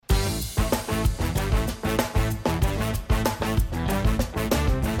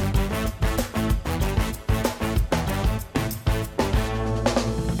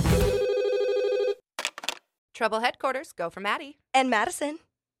Trouble Headquarters, go for Maddie. And Madison.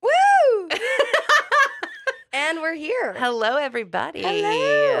 Woo! And we're here. Hello, everybody.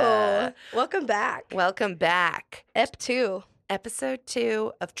 Hello. Welcome back. Welcome back. Ep 2. Episode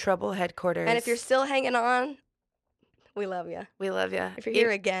 2 of Trouble Headquarters. And if you're still hanging on, we love you. We love you. If you're here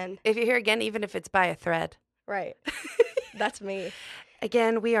again. If you're here again, even if it's by a thread. Right. That's me.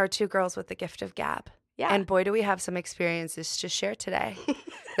 Again, we are two girls with the gift of gab. Yeah. And boy, do we have some experiences to share today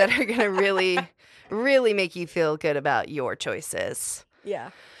that are going to really, really make you feel good about your choices.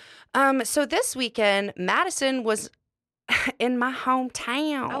 Yeah. So this weekend, Madison was in my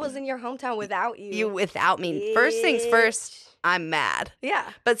hometown. I was in your hometown without you. You without me. First things first, I'm mad. Yeah.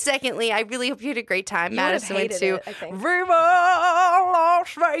 But secondly, I really hope you had a great time. You Madison went hated to it, I think. Viva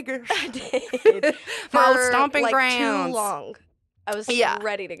Las Vegas. I did. My old For, stomping like, grounds. too long. I was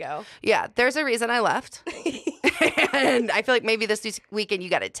ready to go. Yeah, there's a reason I left. And I feel like maybe this weekend you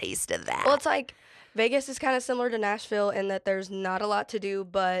got a taste of that. Well, it's like Vegas is kind of similar to Nashville in that there's not a lot to do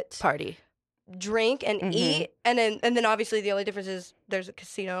but party. Drink and eat, and then obviously the only difference is there's a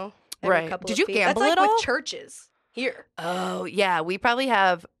casino. Right. Couple Did of you feet. gamble That's at like all? with churches here. Oh, yeah. We probably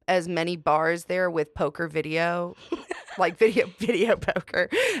have as many bars there with poker video, like video poker,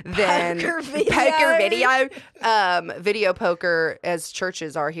 than Poker video. video poker as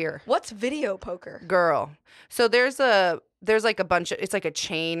churches are here. What's video poker? Girl. So there's like a bunch of, it's like a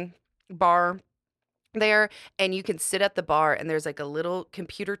chain bar there, and you can sit at the bar and there's like a little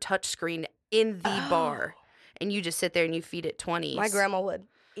computer touch screen in the bar, and you just sit there and you feed it 20s. My grandma would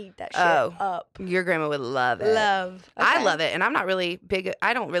eat that shit up. Your grandma would love it. Love. I Okay. love it, and I'm not really big.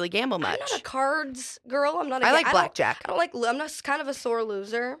 I don't really gamble much. I'm not a cards girl. I'm not. I like blackjack. I don't like. I'm not kind of a sore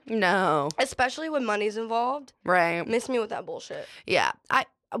loser, No, especially when money's involved. right? Miss me with that bullshit. Yeah,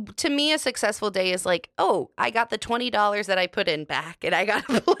 to me, a successful day is like, oh, I got the $20 that I put in back, and I got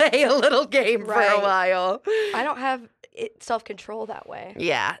to play a little game for a Right. while. I don't have self-control that way.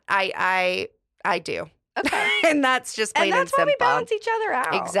 Yeah, I do. Okay. And that's just plain And that's why simple. we balance each other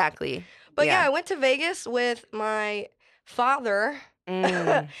out. Exactly. But yeah, I went to Vegas with my father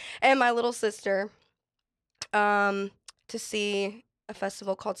Mm. and my little sister to see a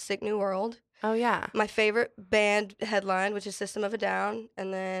festival called Sick New World. Oh, yeah. My favorite band headline, which is System of a Down.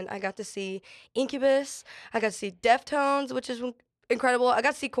 And then I got to see Incubus. I got to see Deftones, which is incredible. I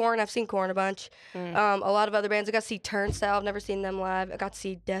got to see Korn. I've seen Korn a bunch. A lot of other bands. I got to see Turnstile. I've never seen them live. I got to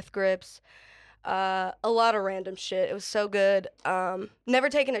see Death Grips. A lot of random shit. It was so good. Never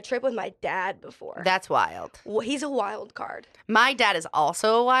taken a trip with my dad before. That's wild. Well, he's a wild card. My dad is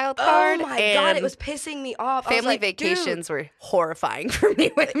also a wild card. Oh my God, it was pissing me off. I was Family like, vacations dude, were horrifying for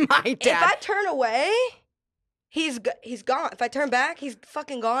me with my if dad. I turn away, he's gone. If I turn back, he's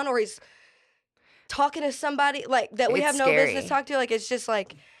fucking gone, or he's talking to somebody like that we It's have no scary. business to talk to. Like, it's just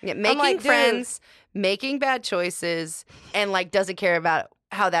like Yeah, making like, dude. friends, making bad choices, and like doesn't care about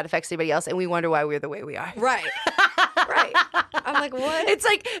how that affects anybody else, and we wonder why we're the way we are. right, right. I'm like, what? It's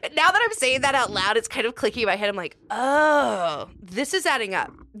like, now that I'm saying that out loud, it's kind of clicking in my head. I'm like, oh, this is adding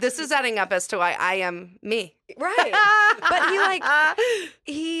up. This is adding up as to why I am me. Right. But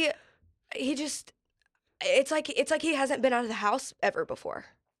he just, it's like he hasn't been out of the house ever before.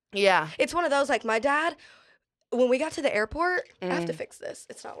 Yeah. It's one of those, like, my dad, when we got to the airport, I have Mm. to fix this.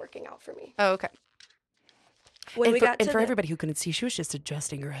 It's not working out for me. Oh, okay. When we got to everybody who couldn't see, she was just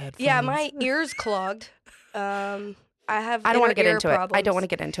adjusting her headphones. Yeah, my ears clogged. I have. I don't want to get inner into ear it. I problems. don't want to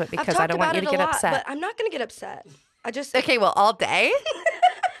get into it I've because I talked don't want about you to it a get lot, upset. But I'm not going to get upset. I just. Okay, well, all day?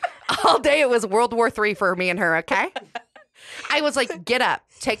 All day it was World War III for me and her, okay? I was like, get up,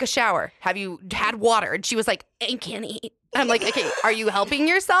 take a shower. Have you had water? And she was like, I can't eat. I'm like, okay, are you helping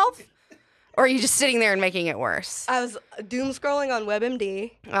yourself? Or are you just sitting there and making it worse? I was doom scrolling on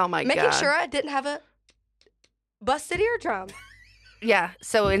WebMD, Oh, my God. making sure I didn't have a busted eardrum. Yeah,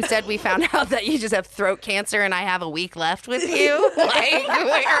 so instead we found out that you just have throat cancer and I have a week left with you. Like,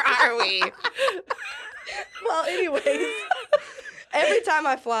 where are we? Well, anyways, every time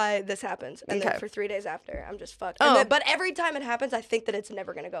I fly, this happens. And Okay. then for 3 days after, I'm just fucked. Oh. And then, but every time it happens, I think that it's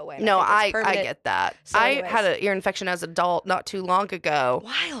never going to go away. and No, think I it's permanent. get that. So I anyways. had an ear infection as an adult not too long ago.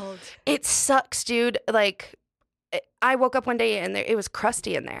 Wild. It sucks, dude. Like, I woke up one day and it was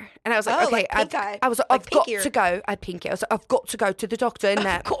crusty in there. And I was like, Oh, okay, like pink eye. I was like, Like I've got pink ear. to go. I had pink ear. I was like, I've got to go to the doctor in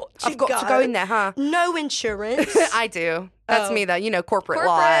there. I've got to go in there, huh? No insurance. I do. That's Oh. me, though. You know, corporate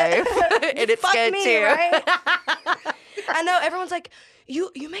Corporate. life. And it's Fuck good, me, too. right? I know everyone's like,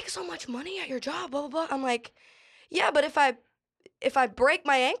 you make so much money at your job, blah blah blah. I'm like, yeah, but if I break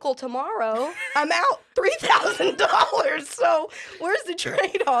my ankle tomorrow, I'm out $3,000. So where's the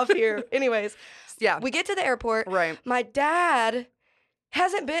trade-off here? Anyways, Yeah. we get to the airport. Right. My dad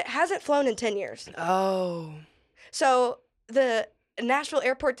hasn't flown in 10 years. Oh. So the Nashville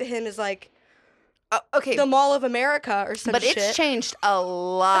airport to him is like okay. the Mall of America or some but shit. it's changed a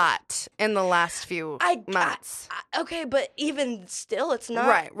lot in the last few months. Okay, but even still, it's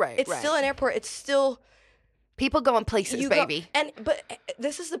not. Right. It's still an airport. It's still People going places, baby. But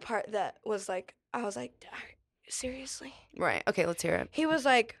this is the part that was like, I was like, seriously? Right. Okay, let's hear it. He was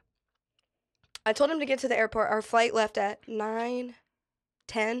like, I told him to get to the airport. Our flight left at 9:10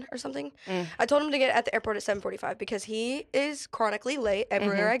 or something. I told him to get at the airport at 7:45 because he is chronically late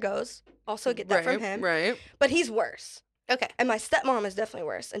everywhere I goes. Also get that from him. Right. But he's worse. Okay. And my stepmom is definitely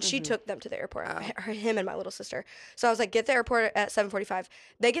worse. And she took them to the airport, him and my little sister. So I was like, get the airport at 7:45.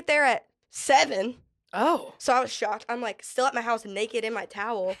 They get there at 7. Oh. So I was shocked. I'm like still at my house naked in my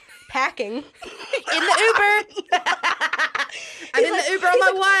towel, packing. In the Uber. I'm in the Uber on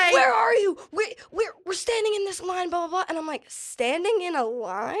my way. Where are you? We're standing in this line, blah, blah, blah. And I'm like, standing in a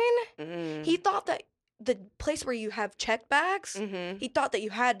line? He thought that the place where you have checked bags, he thought that you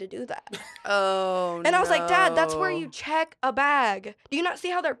had to do that. Oh, And I was like, Dad, that's where you check a bag. Do you not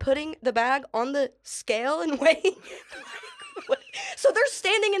see how they're putting the bag on the scale and weighing? So they're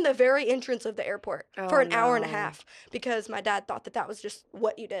standing in the very entrance of the airport for an hour and a half because my dad thought that was just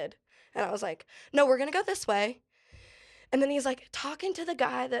what you did. And I was like, no, we're going to go this way. And then he's like talking to the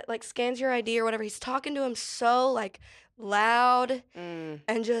guy that like scans your ID or whatever. He's talking to him so like loud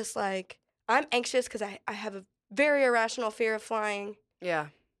and just like, I'm anxious because I have a very irrational fear of flying. Yeah.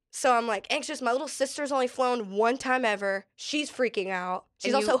 So I'm like anxious. My little sister's only flown one time ever. She's freaking out.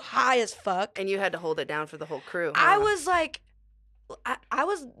 She's also high as fuck. And you had to hold it down for the whole crew. I was like, I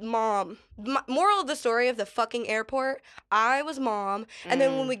was mom. Moral of the story of the fucking airport, I was mom. And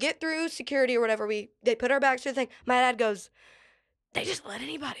then when we get through security or whatever, they put our bags through the thing. My dad goes, they just let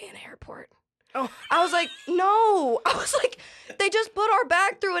anybody in the airport. Oh. I was like, no. I was like, they just put our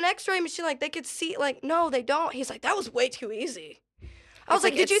bag through an x-ray machine. Like, they could see. Like, no, they don't. He's like, that was way too easy. I was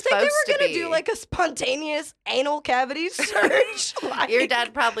like, did you think they were going to do, like, a spontaneous anal cavity search? Like, your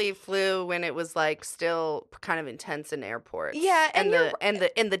dad probably flew when it was, like, still kind of intense in airports. Yeah, and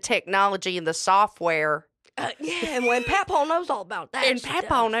the technology and the software. Yeah, and when Papaw knows all about that. And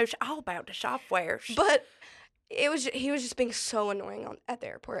Papaw knows all about the software. But he was just being so annoying at the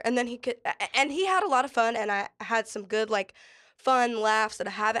airport. And then he had a lot of fun, and I had some good, like, fun laughs that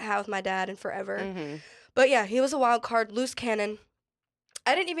I haven't had with my dad in forever. But, yeah, he was a wild card, loose cannon.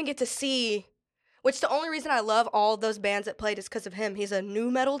 I didn't even get to see, which the only reason I love all those bands that played is because of him. He's a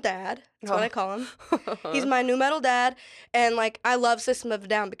nu metal dad. That's what I call him. He's my nu metal dad. And, like, I love System of a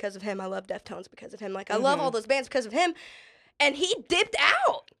Down because of him. I love Deftones because of him. Like, I love all those bands because of him. And he dipped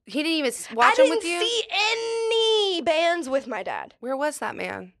out. He didn't even watch them with you? I didn't see any bands with my dad. Where was that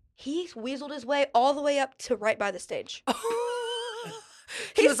man? He weaseled his way all the way up to right by the stage.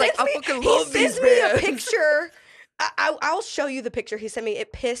 He was like, I fucking love these bands. He sent me a picture. I'll show you the picture he sent me.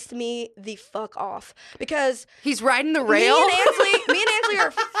 It pissed me the fuck off because he's riding the rail. Me and Ansley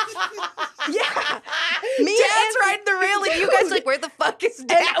are yeah. Dad's riding the rail, and you guys like, where the fuck is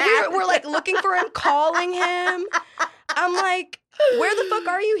Dad? And we're like looking for him, calling him. I'm like, where the fuck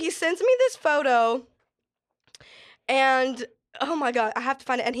are you? He sends me this photo, and oh my god, I have to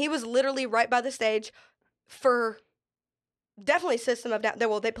find it. And he was literally right by the stage for definitely System of Down.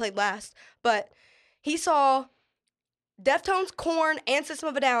 Well, they played last, but he saw Deftones, Korn, and System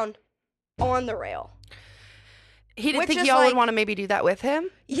of a Down on the rail. He didn't think y'all would want to maybe do that with him?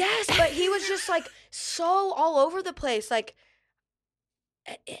 Yes, but he was just like so all over the place. Like,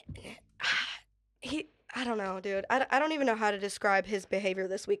 I don't know, dude. I don't even know how to describe his behavior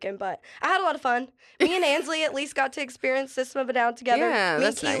this weekend, but I had a lot of fun. Me and Ansley at least got to experience System of a Down together. Yeah, me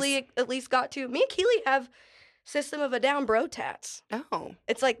that's and Keely nice. at least got to. Me and Keely have System of a Down bro tats. Oh.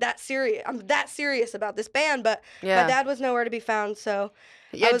 It's like that serious. I'm that serious about this band, but Yeah. my dad was nowhere to be found, so.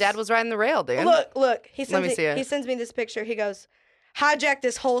 Yeah, Dad was riding the rail, dude. Look. He Let me see it. He sends me this picture. He goes, hijack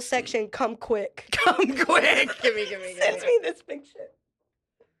this whole section, come quick. Come quick. Give me. Sends me this picture.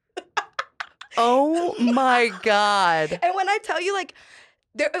 Oh my God. And when I tell you, like,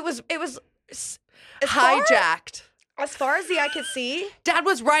 it was Hijacked. As far as the eye could see. Dad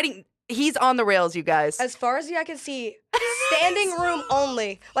was riding. He's on the rails, you guys. As far as the eye could see, standing room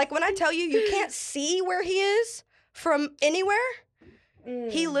only. Like, when I tell you, you can't see where he is from anywhere.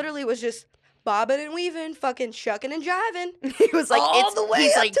 He literally was just bobbing and weaving, fucking shucking and jiving. He was like, all the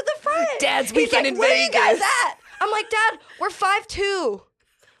way up to the front. Dad's weekend in where Vegas. Where you guys at? I'm like, Dad, we're 5'2".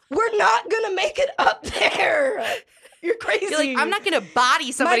 We're not gonna make it up there. You're crazy. You're like, I'm not gonna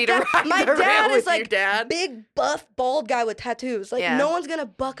body somebody to ride my the dad rail is with like you, Dad. big, buff, bald guy with tattoos. Like, Yeah. no one's gonna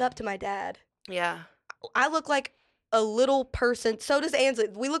buck up to my dad. Yeah. I look like a little person. So does Ansley.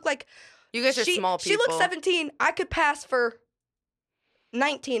 We look like You guys are small She people. looks 17. I could pass for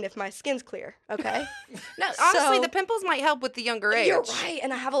 19 if my skin's clear, okay? No, honestly, So- the pimples might help with the younger age. You're right,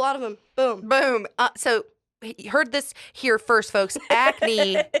 and I have a lot of them. Boom. Boom. So, you heard this here first, folks.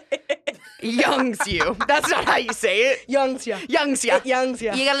 Acne youngs you. That's not how you say it. Youngs ya. Youngs ya. It youngs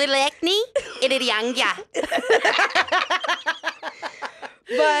ya. You got a little acne? It young ya.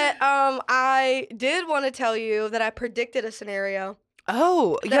 But I did want to tell you that I predicted a scenario.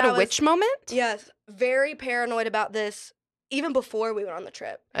 Oh, you That had I a was- witch moment? Yes, very paranoid about this even before we went on the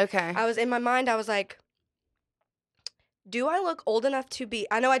trip. Okay. I was in my mind, I was like, do I look old enough to be?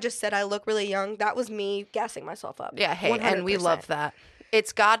 I know I just said I look really young. That was me gassing myself up. Yeah, hey, and we 100%. love that.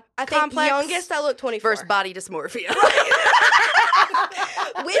 It's God I think complex youngest I look 24. versus body dysmorphia.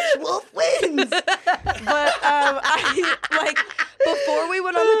 Which wolf wins? But I like before we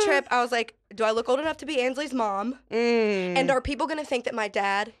went on the trip, I was like, do I look old enough to be Ansley's mom? And are people gonna think that my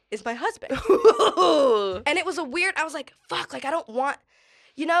dad is my husband? And it was a weird. I was like, fuck, like I don't want,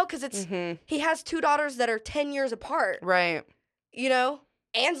 because it's he has 2 daughters that are 10 years apart. Right.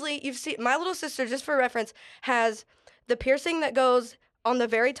 Ansley, you've seen my little sister, just for reference, has the piercing that goes on the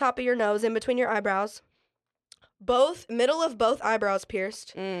very top of your nose, in between your eyebrows. Middle of both eyebrows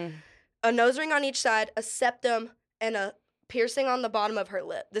pierced. A nose ring on each side, a septum, and a piercing on the bottom of her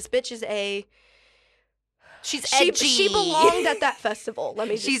lip. This bitch is She's edgy. She belonged at that festival. Let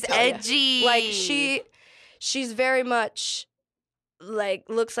me just She's tell ya. edgy. Like she's very much like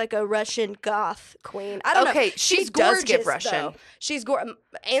looks like a Russian goth queen. I don't know. Okay, she She's does give gorgeous, Russian. though. She's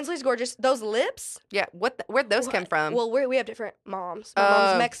Ansley's gorgeous. Those lips. Yeah, where'd those come from? Well, we have different moms. My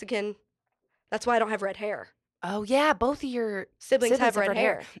mom's Mexican. That's why I don't have red hair. Oh, yeah, both of your Siblings have red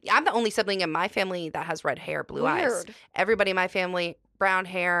hair. Yeah, I'm the only sibling in my family that has red hair, blue eyes. Weird. Everybody in my family, brown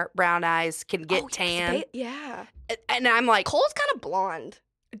hair, brown eyes, can get tan. Yeah. And I'm like, Cole's kind of blonde.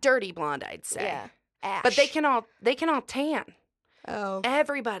 dirty blonde, I'd say. Yeah. Ash. But they can all tan. Oh.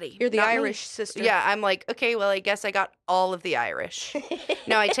 Everybody. You're the Not me. Irish sister. Yeah, I'm like, okay, well, I guess I got all of the Irish.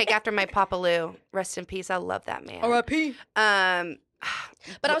 No, I take after my Papa Lou. Rest in peace. I love that man. R.I.P.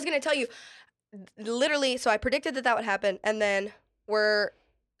 But I was going to tell you, literally, so I predicted that would happen. And then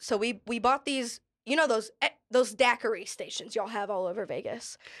we bought these, those daiquiri stations y'all have all over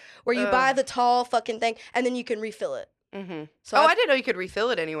Vegas, where you buy the tall fucking thing and then you can refill it. Mm-hmm. So I didn't know you could refill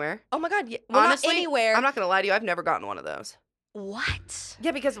it anywhere. Oh my God. Yeah, well, Honestly, not anywhere. I'm not going to lie to you. I've never gotten one of those. What?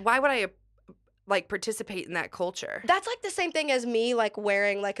 Yeah, because why would I participate in that culture? That's like the same thing as me like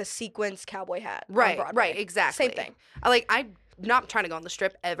wearing like a sequins cowboy hat. on Right, Broadway. right, exactly. Same thing. I'm not trying to go on the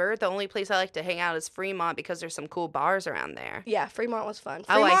strip ever. The only place I like to hang out is Fremont because there's some cool bars around there. Yeah, Fremont was fun.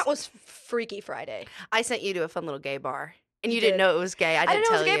 Oh, Fremont was Freaky Friday. I sent you to a fun little gay bar, and You you didn't did. know it was gay. I I didn't know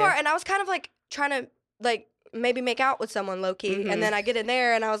it was a gay you. bar, and I was kind of like trying to like maybe make out with someone low key, Mhm. and then I get in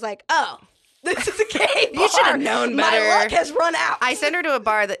there and I was like, oh, this is a gay bar. You should have known better. My luck has run out. I sent her to a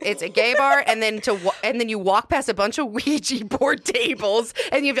bar that it's a gay bar, and then you walk past a bunch of Ouija board tables,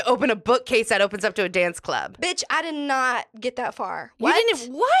 and you have to open a bookcase that opens up to a dance club. Bitch, I did not get that far. You What?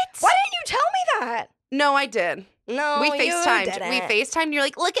 didn't what? Why didn't you tell me that? No, I did. No, We you FaceTimed. didn't. We FaceTimed. And you're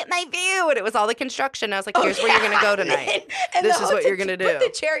like, look at my view, and it was all the construction. I was like, here's where you're gonna go tonight. And This the is what hotel- you're gonna Put do.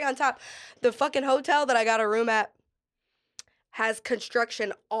 the cherry on top. The fucking hotel that I got a room at has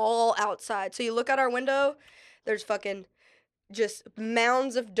construction all outside. So you look out our window, there's fucking just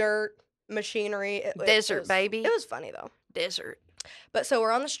mounds of dirt, machinery. Desert, baby. It was funny though. Desert. But so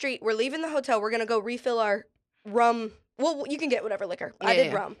we're on the street. We're leaving the hotel. We're gonna go refill our rum. Well, you can get whatever liquor. I did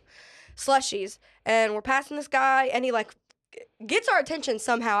Yeah. rum, slushies, and we're passing this guy, and he like gets our attention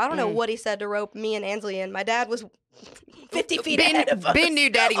somehow. I don't know what he said to rope me and Ansley in. My dad was 50 feet ahead of us. Ben knew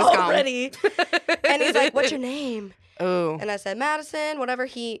Daddy was gone. already. And he's like, "What's your name?" Oh. And I said, "Madison." Whatever.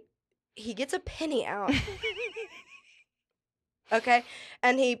 He gets a penny out. Okay,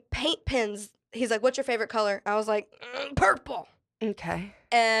 and he paint pins. He's like, "What's your favorite color?" I was like, "Purple." Okay.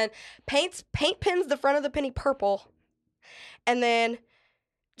 And paint pins the front of the penny purple. And then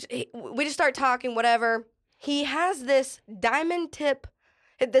we just start talking, whatever. He has this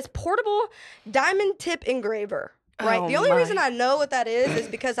portable diamond tip engraver, right? Oh the only my. reason I know what that is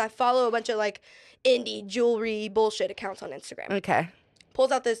because I follow a bunch of like indie jewelry bullshit accounts on Instagram. Okay.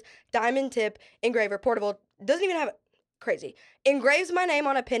 Pulls out this diamond tip engraver, portable, doesn't even have crazy. Engraves my name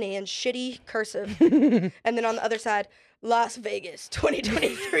on a penny in shitty cursive. And then on the other side, Las Vegas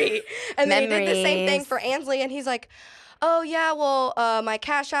 2023. And then he did the same thing Memories. for Ansley, and he's like, "Oh yeah, well, my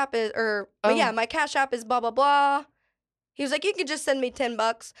Cash App is, my Cash App is blah blah blah." He was like, "You could just send me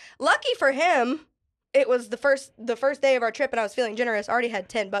 $10." Lucky for him, it was the first day of our trip, and I was feeling generous. I already had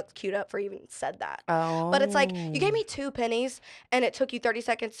 $10 queued up for even said that. Oh. But it's like, you gave me 2 pennies, and it took you 30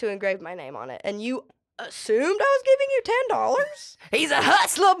 seconds to engrave my name on it, and you assumed I was giving you $10? He's a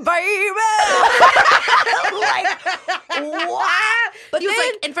hustler, baby. Like, what? But He was then,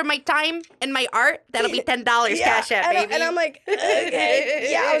 like, and for my time and my art, that'll be $10 cash app, and, baby. and I'm like, okay,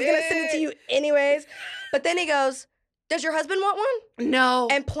 yeah, I was gonna send it to you anyways. But then he goes, does your husband want one? No.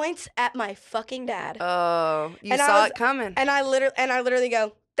 And points at my fucking dad. Oh, you And I saw was- it coming. And I literally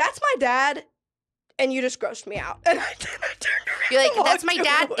go, that's my dad, and you just grossed me out. And I turned around. You're like, and that's my walked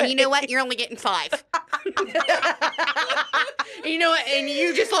dad, and you know away. what? You're only getting 5. You know what? And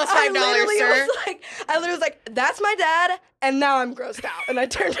you just lost $5, I literally sir. was like, that's my dad, and now I'm grossed out. And I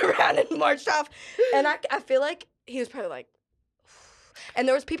turned around and marched off. And I feel like he was probably like, and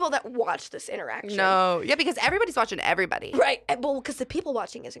there was people that watched this interaction. No. Yeah, because everybody's watching everybody. Right. Well, because the people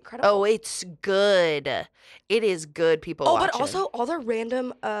watching is incredible. Oh, it's good. It is good people watching. But also all the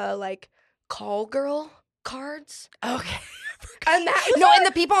random, like, call girl cards. Okay. And that was No, our- and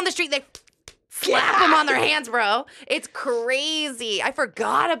the people on the street, they slap them on their hands, bro. It's crazy. I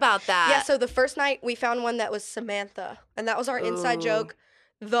forgot about that. Yeah, so the first night we found one that was Samantha, and that was our inside Ooh. joke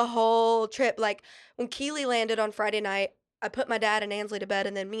the whole trip. Like, when Keely landed on Friday night, I put my dad and Ansley to bed,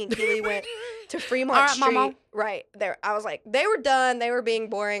 and then me and Keely went to Fremont All right, Street. Mama. Right there. I was like, they were done. They were being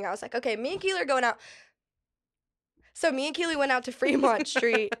boring. I was like, okay, me and Keely are going out. So me and Keely went out to Fremont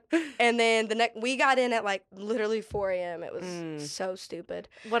Street, and then we got in at like literally 4 a.m. It was so stupid.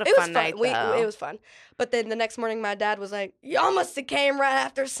 What a It was fun fun. night, though. It was fun. But then the next morning, my dad was like, y'all must have came right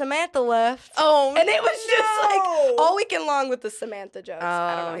after Samantha left. Oh, And it was just like all weekend long with the Samantha jokes.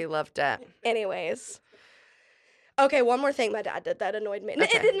 I don't Oh, know. he loved it. Anyways. Okay, one more thing my dad did that annoyed me. Okay.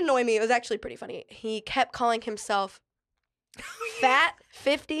 It didn't annoy me. It was actually pretty funny. He kept calling himself Fat,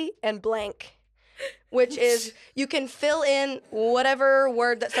 50, and blank, which is you can fill in whatever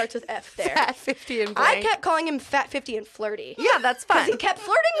word that starts with F there. Fat 50 and I blank. kept calling him Fat, 50, and flirty. Yeah, that's Because fun. he kept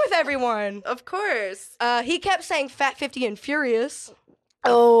flirting with everyone. Of course. He kept saying Fat, 50, and furious.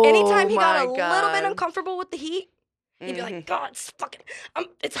 Oh, Anytime he got a my little bit God. uncomfortable with the heat, he'd be Mhm. like, God, it's fucking,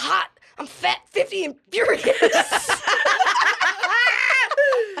 it's hot. I'm fat, 50, and furious.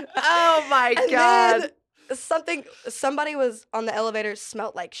 Oh my And God. then somebody was on the elevator,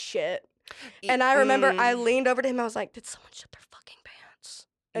 smelled like shit. And I remember I leaned over to him. I was like, did someone shit their fucking pants?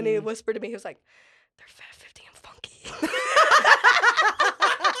 And he whispered to me, he was like, they're fat, 50, and funky.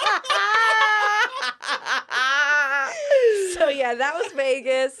 So yeah, that was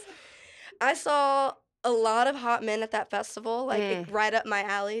Vegas. I saw a lot of hot men at that festival, like right up my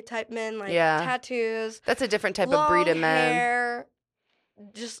alley type men, like Yeah. tattoos, That's a different type long of breed of men. hair,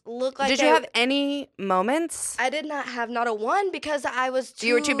 just look like. Did you have any moments? I did not have not a one because I was too.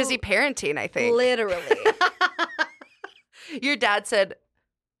 You were too busy parenting, I think. Literally. Your dad said,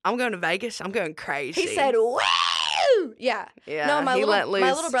 I'm going to Vegas. I'm going crazy. He said, "Woo!" Yeah. yeah, No, he let loose.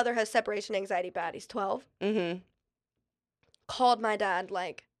 my little brother has separation anxiety bad. He's 12. Mm-hmm. Called my dad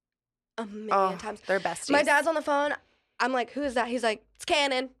like a million times. They're besties. My dad's on the phone. I'm like, who is that? He's like, it's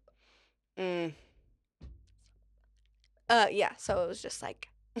Cannon. Mm. Yeah, so it was just like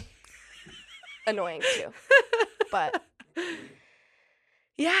annoying too. But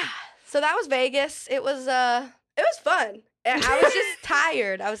yeah. So that was Vegas. It was fun. I was just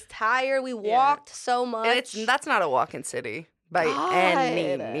tired. I was tired. We walked so much. And that's not a walking city by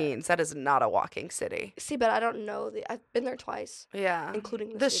any God. means. That is not a walking city. See, but I don't know. I've been there twice, Yeah.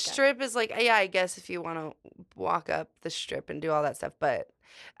 including The this weekend. strip is like, yeah, I guess if you want to walk up the strip and do all that stuff, but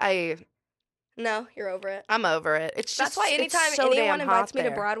No, you're over it. I'm over it. It's That's just why it's anytime so anyone damn invites hot me to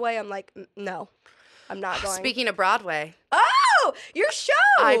there. Broadway, I'm like, no, I'm not going. Speaking of Broadway, Oh, your show!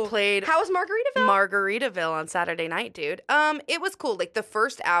 I played How was Margaritaville? Margaritaville on Saturday night, dude. It was cool. Like the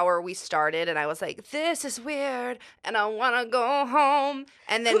first hour we started and I was like, this is weird and I want to go home.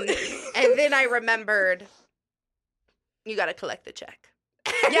 And then I remembered you got to collect the check.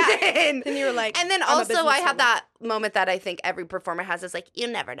 Yeah. Then you were like, and then I'm a also I businesswoman. had that moment that I think every performer has is like, you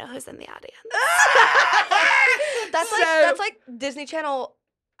never know who's in the audience. that's like Disney Channel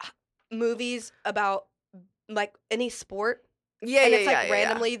movies about like any sport. Yeah, And yeah, it's like yeah, yeah.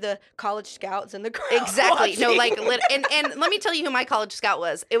 randomly the college scouts and the crowd Exactly. No, watching. like, and let me tell you who my college scout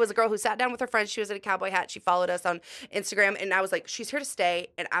was. It was a girl who sat down with her friends. She was in a cowboy hat. She followed us on Instagram, and I was like, she's here to stay,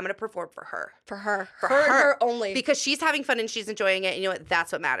 and I'm gonna perform for her For her. For her. and her. her only. because she's having fun and she's enjoying it. And you know what?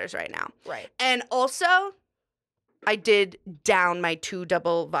 That's what matters right now. Right. And also, I did down my 2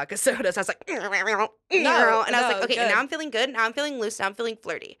 double vodka sodas. I was like, and I was like, okay, good. and now I'm feeling good. Now I'm feeling loose. Now I'm feeling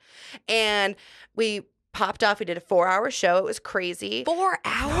flirty, and we popped off. We did a 4-hour show. It was crazy. 4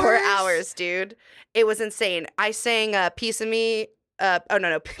 hours? 4 hours, dude. It was insane. I sang Piece of Me.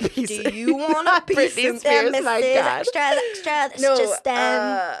 No. Piece Do you want a piece Britney of Spears, them, my Mrs. God. Extra, that's No, just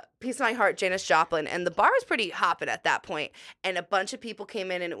them. Piece of My Heart, Janis Joplin. And the bar was pretty hopping at that point. And a bunch of people came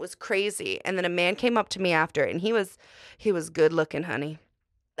in and it was crazy. And then a man came up to me after and he was good looking, honey.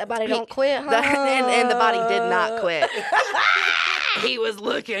 That body don't quit, huh? And the body did not quit. He was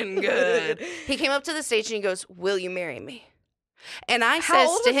looking good. He came up to the stage and he goes, "Will you marry me?" And I How says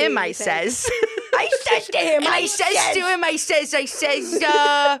old to was he, him, you I think? says, I says to him, I says,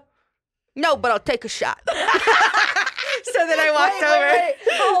 no, but I'll take a shot. So then I walked over. Wait.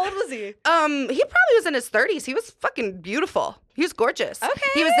 How old was he? He probably was in his 30s. He was fucking beautiful. He was gorgeous. Okay.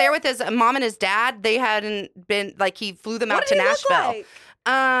 He was there with his mom and his dad. They hadn't been, like, he flew them out What to did he look Nashville.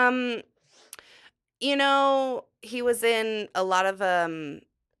 like? You know, he was in a lot of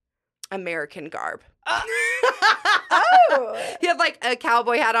American garb. Oh. He had like a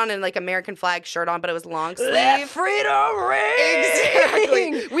cowboy hat on and like American flag shirt on, but it was long sleeve. Let freedom ring.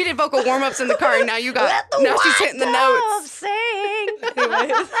 Exactly. We did vocal warm ups in the car, and now you got. Now she's hitting the notes. Sing.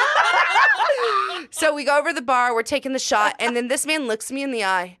 So we go over to the bar. We're taking the shot, and then this man looks me in the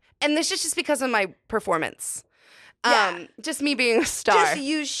eye, and this is just because of my performance. Yeah. Just me being a star. Just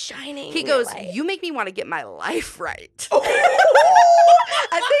you shining. He goes, "You make me want to get my life right."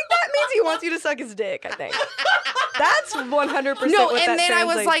 I think that means he wants you to suck his dick. I think that's 100%. No, what and that then I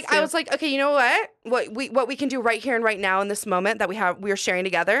was translates like, to. okay, you know what we can do right here and right now in this moment that we're sharing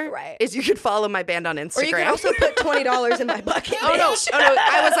together, Right. is you could follow my band on Instagram. Or you can also put $20 in my bucket. Oh no! bitch.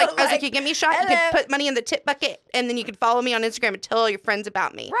 I was like, you give me a shot. You hello. could put money in the tip bucket, and then you could follow me on Instagram and tell all your friends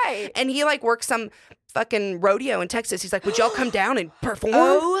about me. Right. And he like works some fucking rodeo in Texas. He's like, would y'all come down and perform?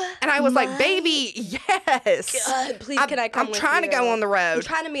 Oh, and I was like, my baby, yes. God, please, can I come I'm with trying to you? go on the I'm road.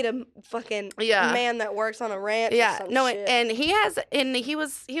 trying to meet a fucking Yeah. man that works on a ranch. Or Yeah, some no, shit. and he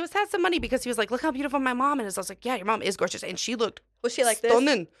was had some money because he was like, look how beautiful my mom is. I was like, yeah, your mom is gorgeous, and she looked was she like this?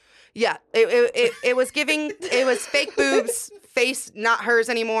 stunning. Yeah, it was giving. It was fake boobs, face not hers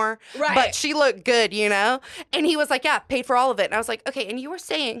anymore. Right. But she looked good, you know. And he was like, yeah, paid for all of it. And I was like, okay. And you were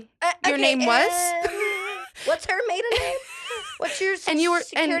saying your Okay, name was, what's her maiden name? What's your And you were-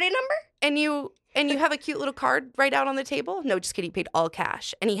 security number? and you have a cute little card right out on the table. No, just kidding. He paid all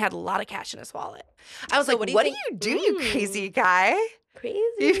cash, and he had a lot of cash in his wallet. I was So like, what do what you do think- you do, you crazy guy? Crazy.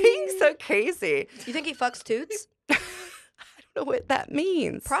 You're being so crazy. You think he fucks toots? I don't know what that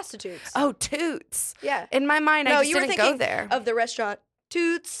means. Prostitutes. Oh, toots. Yeah. In my mind, I No, just you were didn't thinking go there. of the restaurant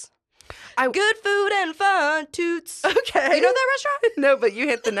Toots. I- Good food and fun, Toots. Okay. You know that restaurant? No, but you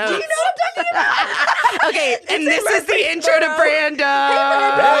hit the notes. Do you know what I'm talking about? Okay, and in this is the intro to Murfreesboro.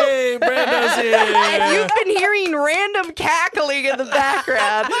 Brando. Hey, Brando's here. And you've been hearing random cackling in the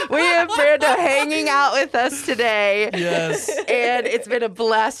background. We have Brando hanging out with us today. Yes. And it's been a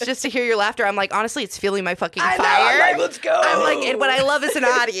blast just to hear your laughter. I'm like, honestly, it's fueling my fucking I know, fire. I'm like, let's go. I'm like, and what I love is an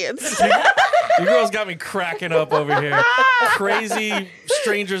audience. You girls got me cracking up over here. Crazy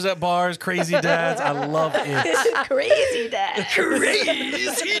strangers at bars, crazy dads. I love it. Crazy dad.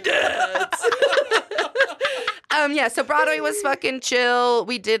 Crazy dads. Yeah, so Broadway was fucking chill.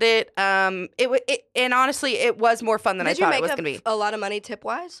 We did it. And honestly, it was more fun than I Did you thought it make was up going to be. a lot of money tip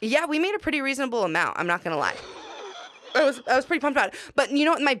wise? Yeah, we made a pretty reasonable amount. I'm not going to lie. I was pretty pumped about it. But you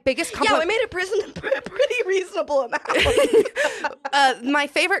know what? My biggest Yeah, compliment. we made a pretty reasonable amount. My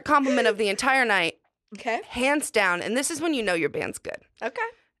favorite compliment of the entire night, Okay. hands down, and this is when you know your band's good. Okay.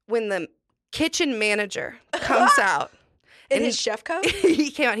 When the kitchen manager comes out, In and his chef coat?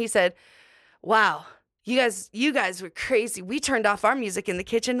 he came out and he said, "Wow, you guys were crazy. We turned off our music in the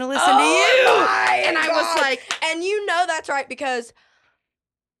kitchen to listen to you." my And I was God. like, and you know that's right because,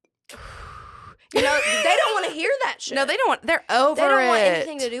 you know, they don't want to hear that shit. "No, they don't want. They're over They don't it. want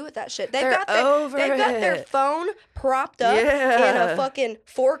anything to do with that shit. They've They're got their, over they've got their it. phone propped up in Yeah. a fucking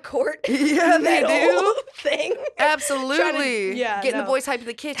forecourt Yeah, they metal do. thing. Absolutely. yeah, Getting no. the boys hyped in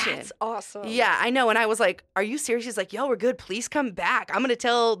the kitchen. That's awesome. Yeah, I know. And I was like, "Are you serious?" He's like, "Yo, we're good. Please come back. I'm gonna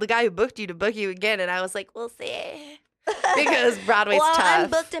tell the guy who booked you to book you again." And I was like, "We'll see," because Broadway's well, tough. I'm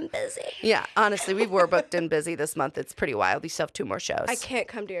booked and busy. Yeah, honestly, we were booked and busy this month. It's pretty wild. We still have 2 more shows. I can't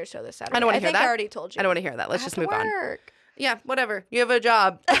come to your show this Saturday. I don't want to hear think that. I already told you. I don't want to hear that. Let's I just have move to on. work. Yeah, whatever. You have a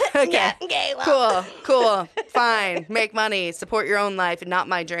job. Okay. Yeah, okay, well. Cool. Fine. Make money. Support your own life and not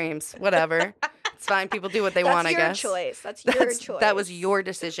my dreams. Whatever. It's fine. People do what they That's want, I your guess. choice. That's your choice. That was your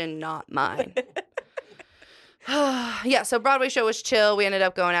decision, not mine. Yeah, so Broadway show was chill. We ended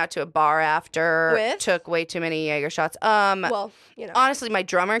up going out to a bar after. With? Took way too many Jaeger shots. Well, you know. Honestly, my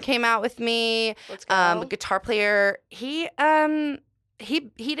drummer came out with me. Let's go. The guitar player, he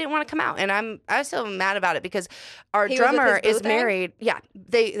he didn't want to come out, and I still mad about it because our He was with drummer his boo is thing? married. Yeah,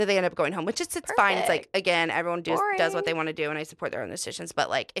 they end up going home, which is it's fine. It's like Perfect. again, everyone does what Boring. they want to do, and I support their own decisions. But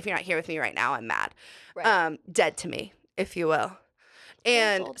like, if you're not here with me right now, I'm mad, Right. dead to me, if you will.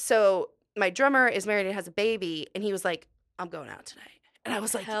 And Canceled. so my drummer is married and has a baby, and he was like, "I'm going out tonight," and I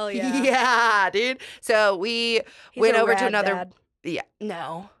was like, Hell yeah. yeah, dude." So we He's went a over to rad another. dad. Yeah,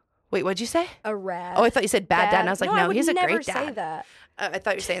 no. Wait, what'd you say? A rad. Oh, I thought you said bad dad, and I was like, no, no, I would he's a never great say dad. that. I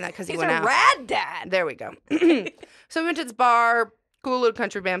thought you were saying that because he He's went a out. rad dad. There we go. So we went to this bar, cool little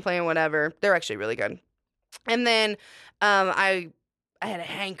country band playing whatever. They're actually really good. And then I had a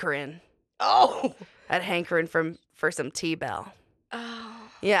hankering. Oh. I had a hankering for some T-Bell. Oh.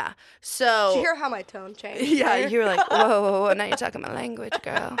 Yeah. So Did you hear how my tone changed? yeah, there? you were like, whoa, now you're talking my language,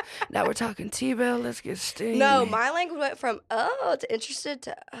 girl. Now we're talking T-Bell. Let's get steamy. No, my language went from to interested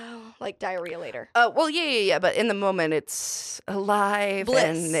to like diarrhea later. Well, yeah. But in the moment, it's alive Bliss.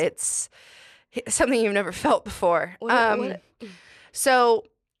 and it's something you've never felt before. What- So,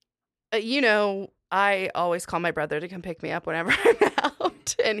 I always call my brother to come pick me up whenever I'm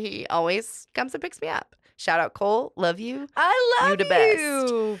out, and he always comes and picks me up. Shout out Cole, love you. I love You the best.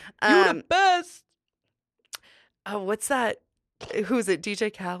 you. Um, best. Oh, what's that? Who's it?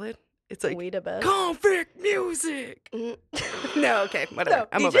 DJ Khaled? It's like We the best. convict music. Mm. No, okay, whatever. No,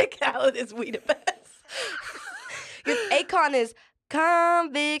 I'm over it. DJ Khaled is we the best. Your Akon is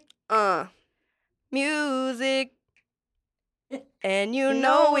convict music. And you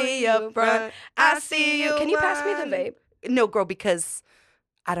know we up front. I see you. Can you pass me the vape? No, girl, because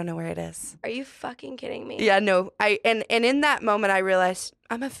I don't know where it is. Are you fucking kidding me? Yeah, no. And in that moment, I realized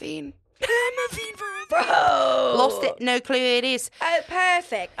I'm a fiend. I'm a fiend for a Bro. Lost it. No clue it is.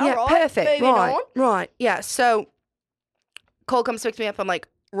 Perfect. Yeah, All right. perfect. Moving Right. on. Right. Yeah. So Cole comes picks me up. I'm like,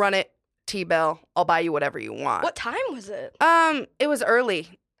 run it, T-Bell. I'll buy you whatever you want. What time was it? It was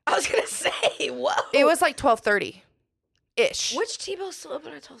early. I was gonna say, whoa. It was like 12:30 ish. Which T-Bill's still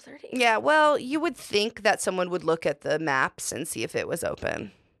open at 12:30? Yeah. Well, you would think that someone would look at the maps and see if it was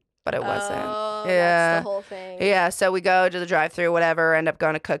open, but it wasn't. Oh, Yeah. that's the whole thing. Yeah. So we go to the drive-through, whatever. End up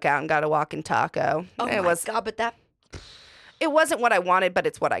going to Cookout and got a walking taco. Oh it my god, but that. It wasn't what I wanted, but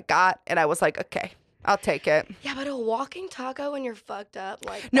it's what I got, and I was like, okay, I'll take it. Yeah, but a walking taco when you're fucked up,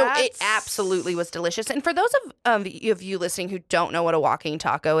 like No, that's... it absolutely was delicious. And for those of you listening who don't know what a walking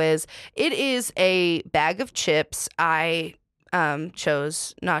taco is, it is a bag of chips. I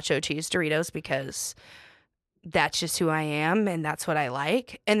chose nacho cheese Doritos because that's just who I am and that's what I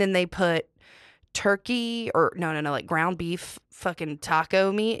like. And then they put turkey or no, like ground beef fucking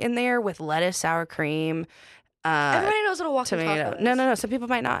taco meat in there with lettuce, sour cream, Everybody knows what a walking tomato. taco is. No. Some people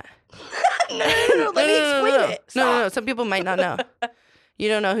might not. no. Let me explain it. No. Stop. Some people might not know. You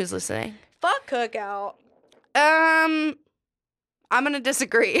don't know who's listening. Fuck Cookout. I'm gonna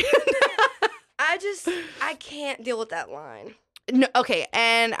disagree. I can't deal with that line. No, okay,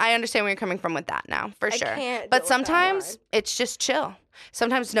 and I understand where you're coming from with that now, for I sure. can't deal with But that sometimes line. it's just chill.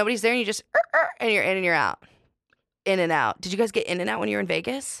 Sometimes nobody's there and you just and you're in and you're out. In and out. Did you guys get in and out when you were in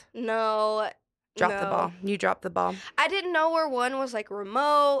Vegas? No. Drop the no. ball. You dropped the ball. I didn't know where one was like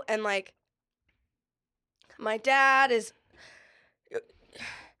remote and like my dad is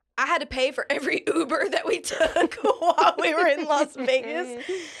I had to pay for every Uber that we took while we were in Las Vegas.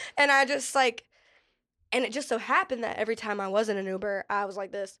 And I just like and it just so happened that every time I was in an Uber, I was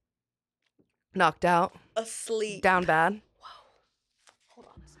like this, Knocked out. asleep. Down bad. Hold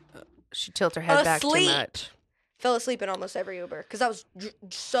on a second. She tilted her head back too Asleep. much. Fell asleep in almost every Uber because I was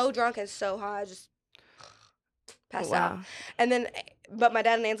so drunk and so high, I just passed out. Wow. And then, but my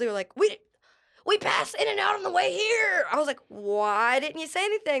dad and Ainsley were like, we passed in and out on the way here. I was like, why didn't you say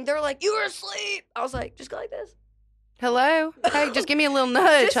anything? They were like, you were asleep. I was like, just go like this. Hello? Hey, just give me a little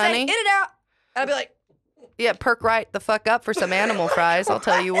nudge, Just say honey. in and out. And I'd be like, Yeah, perk right the fuck up for some animal fries, I'll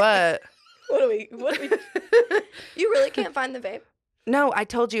tell you what. what do we? You really can't find the vape? No, I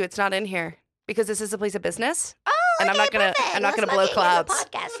told you it's not in here because this is a place of business. Oh, And I'm not gonna- I'm not gonna blow clouds.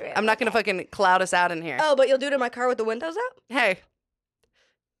 I'm I'm not gonna fucking cloud us out in here. Oh, but you'll do it in my car with the windows up? Hey,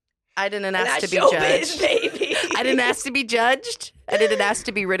 I didn't ask That's to be showbiz, judged. baby. I didn't ask to be judged. I didn't ask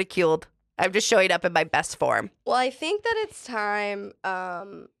to be ridiculed. I'm just showing up in my best form. Well, I think that it's time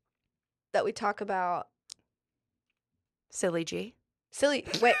that we talk about Silly G. silly.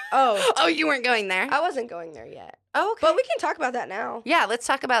 Wait, oh, Oh, you weren't going there. I wasn't going there yet. Oh, okay. But we can talk about that now. Yeah, let's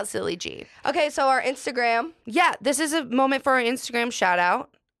talk about Silly G. Okay, so our Instagram. Yeah, this is a moment for our Instagram shout out.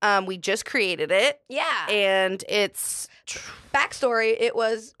 We just created it, Yeah. and it's Backstory, it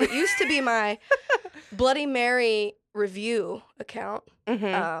used to be my Bloody Mary review account.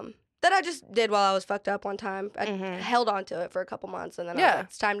 mhm. that I just did while I was fucked up one time. I held on to it for a couple months, and then I was like,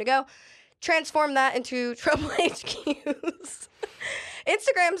 it's time to go. Transform that into Trouble HQ's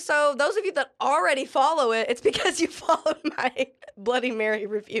Instagram. So those of you that already follow it, it's because you followed my Bloody Mary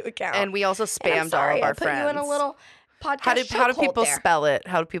review account. And we also spammed all of our friends. I put you in a little podcast How do people spell it?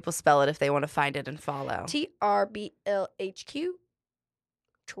 How do people spell it if they want to find it and follow? TRBLHQ.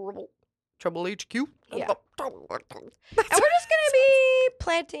 Trouble HQ? Yeah. And we're just going to be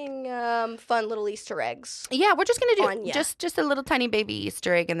planting fun little Easter eggs. Yeah, we're just going to do Anya. just a little tiny baby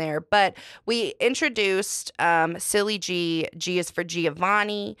Easter egg in there. But we introduced Silly G. G is for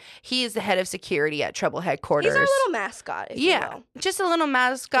Giovanni. He is the head of security at Trouble headquarters. He's our little mascot, if you will. Just a little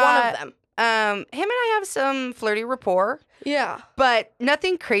mascot. One of them. Him and I have some flirty rapport. Yeah. But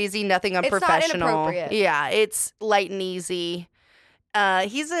nothing crazy, nothing unprofessional. It's not inappropriate. Yeah, it's light and easy.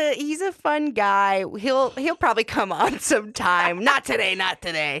 He's a fun guy. He'll probably come on sometime. Not today.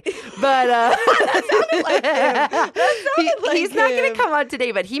 But That sounded like him. he's not going to come on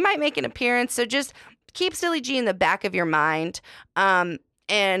today, but he might make an appearance. So just keep Silly G in the back of your mind.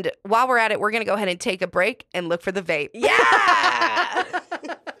 And while we're at it, we're going to go ahead and take a break and look for the vape. Yeah.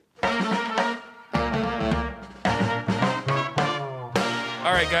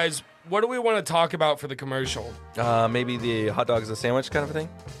 All right, guys. What do we want to talk about for the commercial? Maybe the hot dog is a sandwich kind of a thing?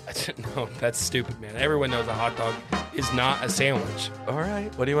 No, that's stupid, man. Everyone knows a hot dog is not a sandwich. All right.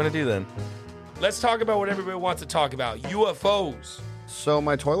 What do you want to do then? Let's talk about what everybody wants to talk about. UFOs. So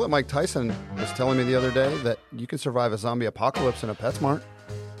my toilet Mike Tyson was telling me the other day that you can survive a zombie apocalypse in a PetSmart.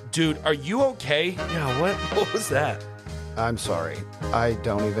 Dude, are you okay? Yeah, what was that? I'm sorry. I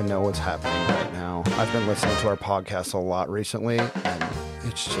don't even know what's happening right now. I've been listening to our podcast a lot recently, and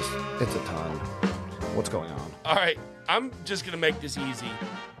it's a ton. What's going on? All right, I'm just going to make this easy.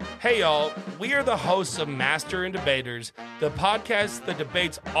 Hey, y'all, we are the hosts of Master and Debaters, the podcast that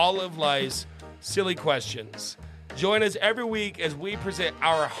debates all of life's silly questions. Join us every week as we present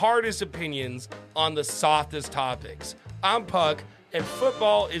our hardest opinions on the softest topics. I'm Puck, and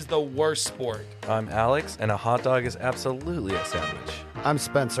football is the worst sport. I'm Alex, and a hot dog is absolutely a sandwich. I'm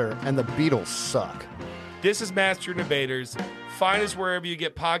Spencer, and the Beatles suck. This is Master and Debaters. Find us wherever you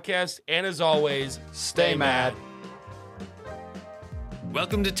get podcasts, and as always, stay mad.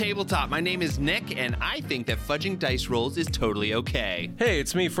 Welcome to Tabletop. My name is Nick, and I think that fudging dice rolls is totally okay. Hey,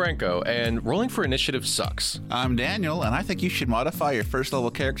 it's me, Franco, and rolling for initiative sucks. I'm Daniel, and I think you should modify your first level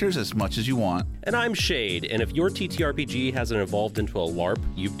characters as much as you want. And I'm Shade, and if your TTRPG hasn't evolved into a LARP,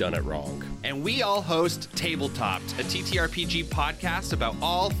 you've done it wrong. And we all host Tabletopped, a TTRPG podcast about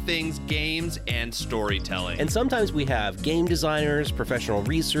all things games and storytelling. And sometimes we have game designers, professional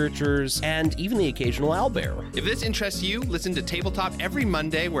researchers, and even the occasional owlbear. If this interests you, listen to Tabletop every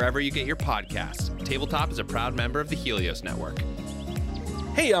Monday wherever you get your podcasts. Tabletop is a proud member of the Helios Network.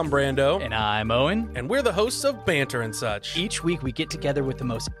 Hey, I'm Brando. And I'm Owen. And we're the hosts of Banter and Such. Each week we get together with the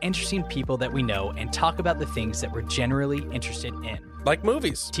most interesting people that we know and talk about the things that we're generally interested in. Like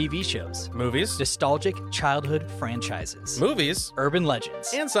movies. TV shows. Movies. Nostalgic childhood franchises. Movies. Urban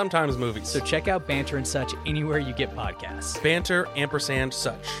legends. And sometimes movies. So check out Banter and Such anywhere you get podcasts. Banter, ampersand,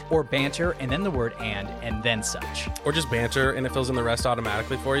 such. Or Banter and then the word and then such. Or just Banter and it fills in the rest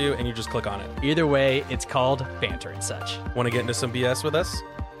automatically for you and you just click on it. Either way, it's called Banter and Such. Want to get into some BS with us?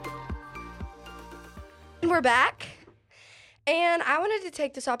 We're back, and I wanted to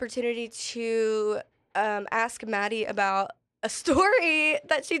take this opportunity to ask Maddie about a story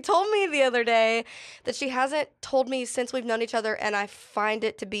that she told me the other day that she hasn't told me since we've known each other, and I find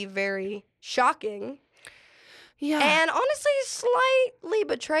it to be very shocking. Yeah. And honestly, slightly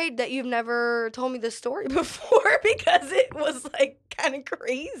betrayed that you've never told me this story before because it was like kind of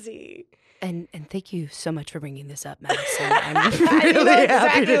crazy. And thank you so much for bringing this up, Madison. I'm I know really exactly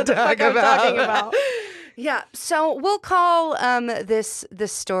happy to what the talk fuck I'm talking about. Yeah, so we'll call this the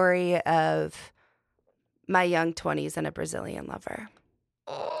story of my young 20s and a Brazilian lover.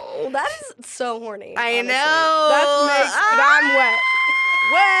 Oh, that is so horny. I honestly. know. That makes I'm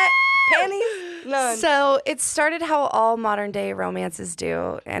wet. Panties? None. So it started how all modern day romances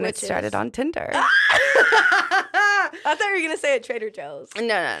do, and Which it started is? on Tinder. I thought you were going to say at Trader Joe's.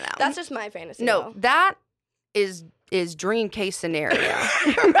 No. That's just my fantasy. No, though. that is dream case scenario.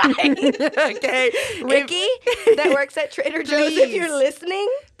 Right. Okay. Ricky, that works at Trader Joe's, if you're listening,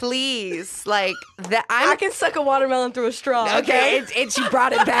 Please, like that. I can suck a watermelon through a straw. Okay, and she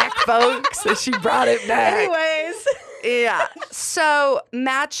brought it back, folks. She brought it back. Anyways. Yeah. So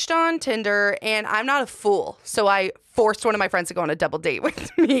matched on Tinder, and I'm not a fool, so I forced one of my friends to go on a double date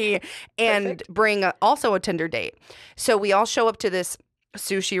with me and bring also a Tinder date. So we all show up to this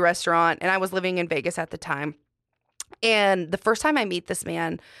sushi restaurant, and I was living in Vegas at the time. And the first time I meet this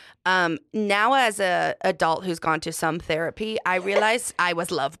man, now as a adult who's gone to some therapy, I realized I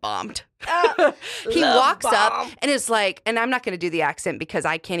was love bombed. He walks up and is like, and I'm not going to do the accent because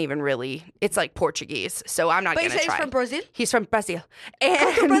I can't even really, it's like Portuguese. So I'm not going to try. But he's from Brazil? He's from Brazil.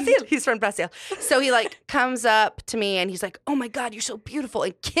 And he's from Brazil. So he like comes up to me and he's like, oh my God, you're so beautiful.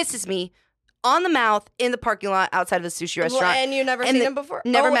 And kisses me on the mouth in the parking lot outside of a sushi restaurant. And you never seen him before?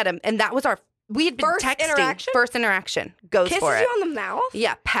 Never met him. And that was we had been First texting. interaction? First interaction. Goes Kisses for it. you on the mouth?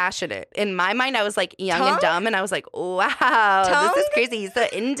 Yeah, passionate. In my mind, I was like young Tongue? and dumb, and I was like, wow, Tongue? this is crazy. He's so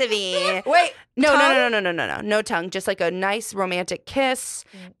into me. Wait, No, tongue? no tongue. Just like a nice romantic kiss,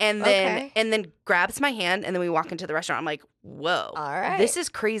 and then grabs my hand, and then we walk into the restaurant. I'm like, whoa, All right. this is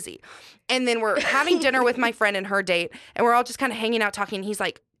crazy. And then we're having dinner with my friend and her date, and we're all just kind of hanging out talking. He's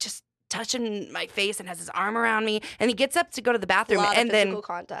like, just touching my face and has his arm around me, and he gets up to go to the bathroom, lot and of then physical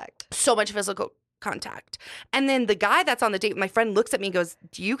contact. so much physical contact. And then the guy that's on the date with my friend looks at me and goes,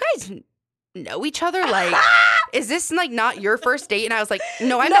 do you guys know each other? Like, is this like not your first date? And I was like,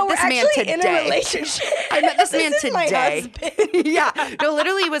 no, I met this man today. In a relationship. I met this man is my today. husband. Yeah. No,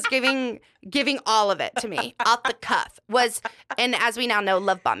 literally was giving all of it to me off the cuff. And as we now know,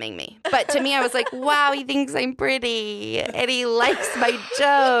 love bombing me. But to me, I was like, wow, he thinks I'm pretty and he likes my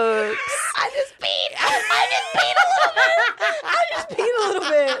jokes. I just peed a little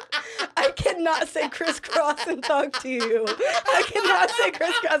bit. I cannot say crisscross and talk to you. I cannot say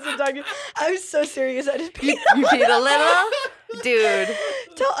crisscross and talk to you. I'm so serious. I just peed. You peed a little? Dude.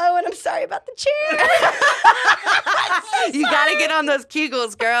 Tell Owen I'm sorry about the chair. You gotta get on those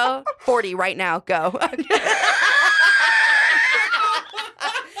Kegels, girl. 40 right now. Go.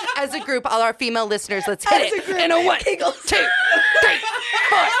 As a group, all our female listeners, let's hit it. In a 1, 2, 3,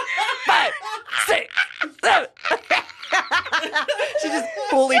 4, 5, 6, 7. She's just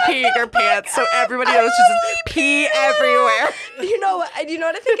fully peeing her pants, so everybody knows she's just pee everywhere. You know what I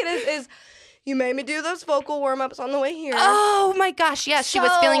think it is you made me do those vocal warm-ups on the way here. Oh my gosh, yes, she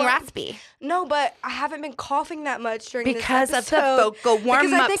was feeling raspy. No, but I haven't been coughing that much during because this episode. of the vocal warm-ups,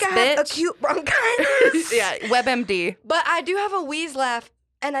 because I think I have acute bronchitis. Yeah, WebMD. But I do have a wheeze laugh,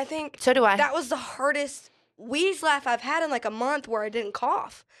 and I think so do I. That was the hardest wheeze laugh I've had in like a month where I didn't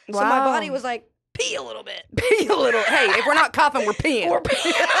cough. Wow. So my body was like, pee a little bit. Pee a little. Hey, if we're not coughing, we're peeing. We're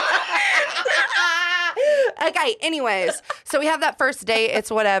peeing. Okay, anyways, so we have that first date. It's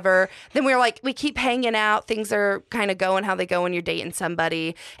whatever. Then we're like, we keep hanging out. Things are kind of going how they go when you're dating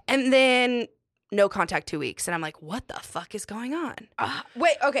somebody. And then no contact 2 weeks. And I'm like, what the fuck is going on?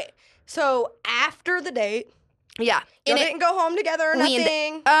 Wait, okay. So after the date, Yeah. you didn't go home together or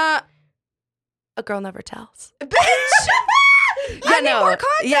nothing? A girl never tells. Bitch! Yeah, I need more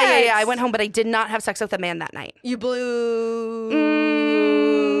context. Yeah. I went home, but I did not have sex with a man that night. You blew.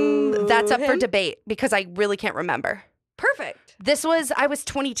 That's up for him? debate because I really can't remember. Perfect. I was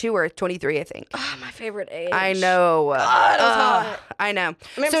 22 or 23, I think. Oh, my favorite age. I know. God, that was hot. I know.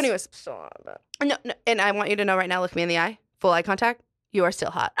 I mean, So anyways. so hot, but- No, and I want you to know right now, look me in the eye, full eye contact, you are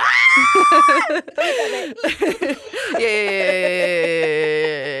still hot.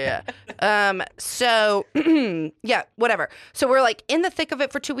 Yeah. So, yeah, whatever. So we're like in the thick of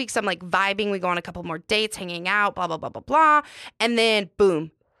it for 2 weeks. I'm like vibing. We go on a couple more dates, hanging out, blah, blah, blah, blah, blah. And then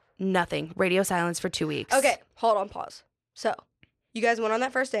boom, nothing. Radio silence for 2 weeks. Okay, hold on, pause. So, you guys went on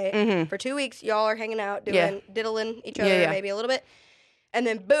that first date. Mhm. For 2 weeks, y'all are hanging out, Yeah. diddling each Yeah, other yeah. maybe a little bit. And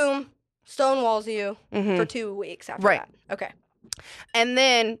then boom, stonewalls you for 2 weeks after Right. that. Okay. And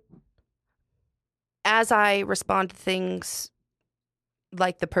then as I respond to things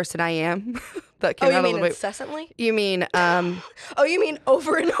like the person I am, that came Oh, you out a mean little bit. incessantly? You mean, Oh, you mean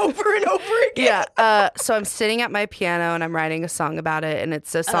over and over and over again? yeah. So I'm sitting at my piano and I'm writing a song about it, and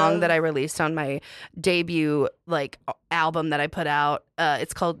it's a song that I released on my debut album that I put out.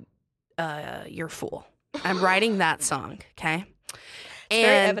 It's called "You're Fool." I'm writing that song. Okay. It's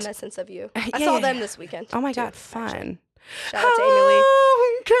very Evanescence of you. I saw them this weekend. Oh my too, God, fun! actually. Shout out to Amy Lee.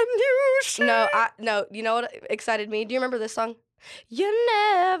 How can you see? No. You know what excited me? Do you remember this song? You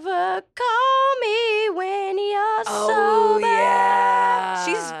never call me when you're so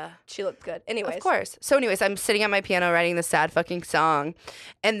bad. She looked good. Anyways. Of course. So anyways, I'm sitting at my piano writing this sad fucking song.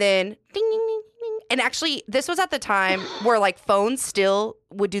 And then ding, ding, ding, ding. And actually, this was at the time where like phones still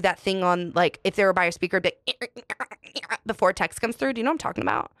would do that thing on like if they were by your speaker, it'd be like, before text comes through. Do you know what I'm talking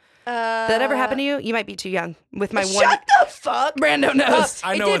about? Did that ever happen to you? You might be too young. With my one. Shut the fuck. Brando knows.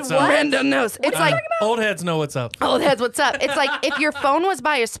 I know did what's what? up. Brando knows. It's like Old heads know what's up. old heads. What's up? It's like if your phone was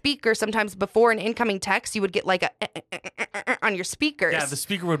by a speaker, sometimes before an incoming text, you would get like a on your speakers. Yeah, the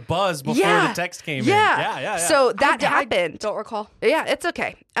speaker would buzz before Yeah. the text came Yeah. in. Yeah. So that happened. Don't recall. Yeah, it's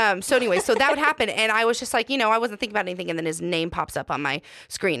okay. So anyway, so that would happen. And I was just like, I wasn't thinking about anything. And then his name pops up on my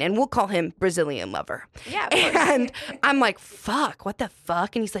screen. And we'll call him Brazilian Lover. Yeah, of course. And I'm like, fuck, what the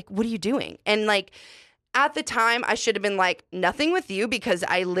fuck? And he's like, what are you doing? And like, at the time, I should have been like, nothing with you because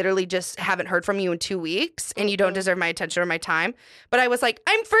I literally just haven't heard from you in 2 weeks and you don't deserve my attention or my time. But I was like,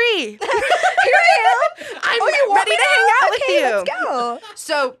 I'm free. Here I am. I'm ready to hang out with you. Let's go.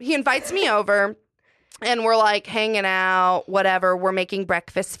 So he invites me over and we're like hanging out, whatever. We're making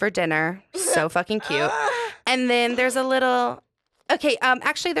breakfast for dinner. So fucking cute. And then there's a little... Okay,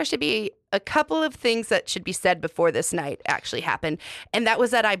 actually, there should be a couple of things that should be said before this night actually happened. And that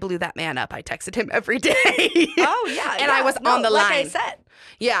was that I blew that man up. I texted him every day. Oh, yeah. And I was on the line. Like I said.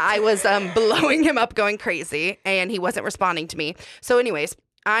 Yeah, I was blowing him up going crazy, and he wasn't responding to me. So anyways,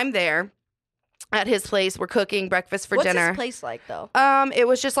 I'm there at his place. We're cooking breakfast for dinner. What's his place like, though? It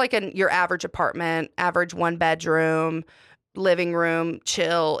was just like your average apartment, average 1-bedroom. Living room,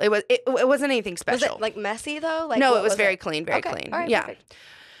 chill. It wasn't anything special. Was it like messy though? Like no, what it was very clean, very Okay. clean. All right, yeah.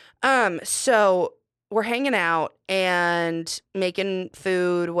 perfect. So we're hanging out and making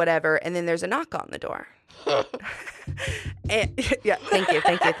food, whatever, and then there's a knock on the door. And, yeah,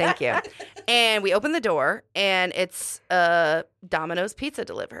 thank you. And we open the door, and it's a Domino's pizza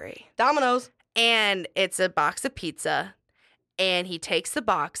delivery. Domino's. And it's a box of pizza. And he takes the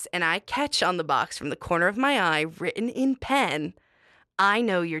box, and I catch on the box from the corner of my eye, written in pen, I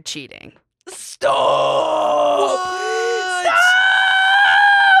know you're cheating. Stop!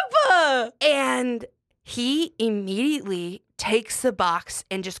 Stop! And he immediately takes the box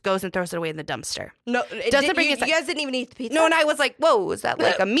and just goes and throws it away in the dumpster. No, Doesn't bring you his- guys didn't even eat the pizza? No, and I was like, whoa, is that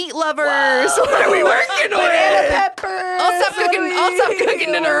like a meat lovers? Whoa. What are we working Banana with? peppers. I'll stop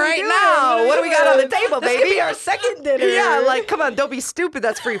cooking dinner right now. What do we got on the table, This baby? could be our second dinner. Yeah, like, come on, don't be stupid.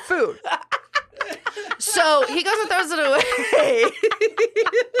 That's free food. So he goes and throws it away.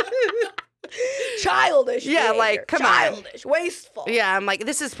 Childish. Yeah, behavior. like, come on. Childish, wasteful. Yeah, I'm like,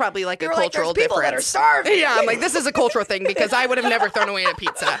 this is probably like You're a like, cultural there's people that are difference. starving. Yeah, I'm like, this is a cultural thing because I would have never thrown away a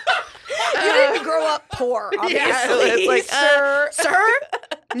pizza. You didn't grow up poor, obviously. Yeah, it's like, sir.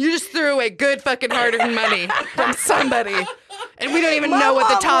 You just threw away good fucking hard-earned money from somebody. And we don't even My know what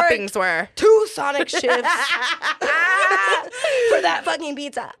the mom toppings were. 2 Sonic shifts for that fucking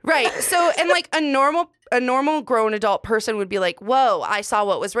pizza. Right. So, and like a normal grown adult person would be like, whoa, I saw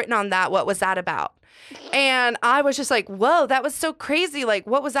what was written on that. What was that about? And I was just like, whoa, that was so crazy. Like,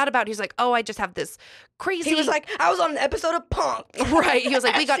 what was that about? He's like, oh, I just have this crazy. He was like, I was on an episode of Punk'd. Right. He was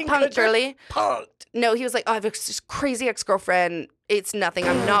like, we got Ashton punked, Kutcher girly. Punk'd. No, he was like, oh, I have this crazy ex-girlfriend. It's nothing.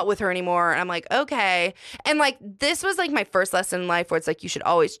 I'm not with her anymore. And I'm like, okay. And like, this was like my first lesson in life where it's like, you should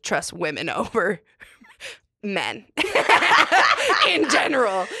always trust women over men in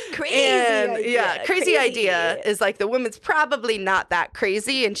general. Crazy idea. Yeah, crazy idea is like the woman's probably not that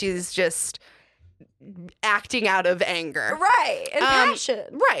crazy and she's just acting out of anger. Right. And passion.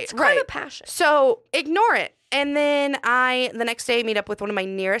 Right, It's right. kind of passion. So ignore it. And then the next day, meet up with one of my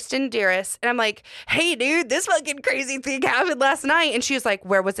nearest and dearest. And I'm like, hey, dude, this fucking crazy thing happened last night. And she was like,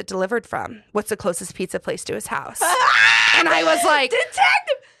 where was it delivered from? What's the closest pizza place to his house? And I was like,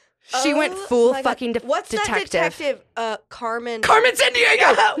 Detective. she went full my God. fucking What's detective. that detective? Carmen. Carmen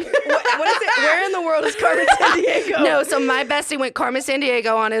Sandiego. what is it? Where in the world is Carmen Sandiego? No, so my bestie went Carmen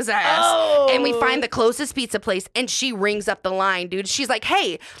Sandiego on his ass. Oh. And we find the closest pizza place and she rings up the line, dude. She's like,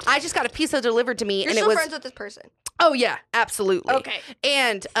 hey, I just got a pizza delivered to me. You're and still it was friends with this person. Oh yeah, absolutely. Okay.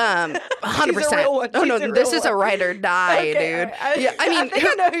 And 100%. She's a real one. Oh no, She's a this real is a one. ride or die, Okay, dude. all right. Yeah, I mean, think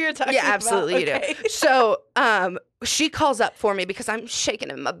I know who you're talking yeah, about. absolutely you Okay. do. So, she calls up for me because I'm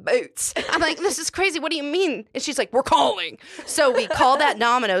shaking in my boots. I'm like, this is crazy. What do you mean? And she's like, we're calling. So we call that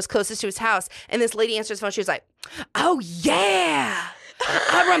Domino's closest to his house, and this lady answers the phone. She was like, oh yeah,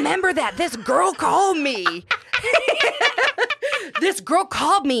 I remember that. This girl called me. This girl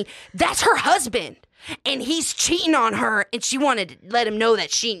called me. That's her husband. And he's cheating on her, and she wanted to let him know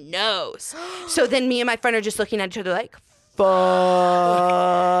that she knows. So then me and my friend are just looking at each other like, fuck.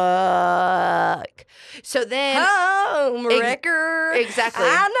 So then... Home wrecker. Exactly.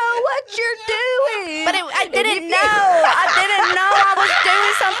 I know what you're doing. But I didn't know. I didn't know I was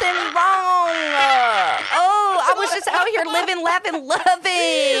doing something wrong. I was just out here living, laughing,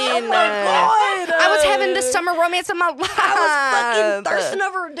 loving. Oh my God. I was having the summer romance of my life. I was fucking thirsting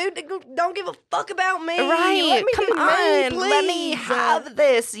over a dude that don't give a fuck about me. Right. Let me Come be me, on. please. Let me have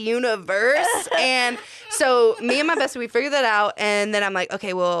this universe. And so me and my bestie, we figured that out. And then I'm like,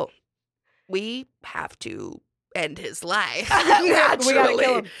 okay, well, we have to end his life. Naturally. We gotta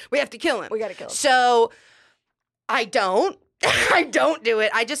kill him. We have to kill him. We gotta kill him. So I don't. I don't do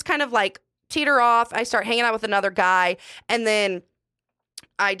it. I just kind of like teeter off. I start hanging out with another guy. And then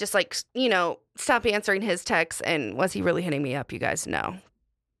I just like, stopped answering his texts. And was he really hitting me up? You guys know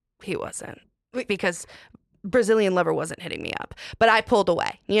he wasn't, because Brazilian Lover wasn't hitting me up, but I pulled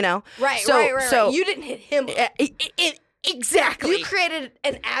away, Right, So right. You didn't hit him up. Exactly. You created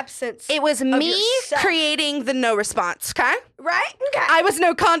an absence. It was of me yourself. creating the no response, okay? Right? Okay. I was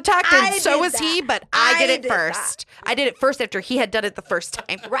no contact, and I so did was that. he, but I I did it did first. I did it first after he had done it the first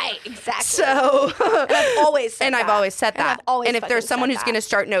time. Right, exactly. So, and I've always said I've always said And I've that. always And if fucking there's someone said who's that. going to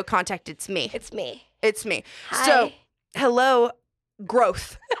start no contact, it's me. It's me. It's me. Hi. So, hello,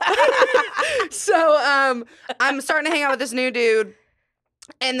 growth. So, I'm starting to hang out with this new dude.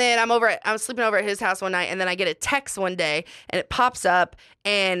 And then I was sleeping over at his house one night, and then I get a text one day, and it pops up,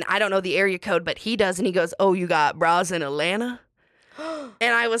 and I don't know the area code, but he does, and he goes, "Oh, you got bras in Atlanta?"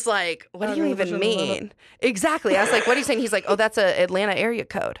 And I was like, "What do you even mean?" Exactly. I was like, "What are you saying?" He's like, "Oh, that's a Atlanta area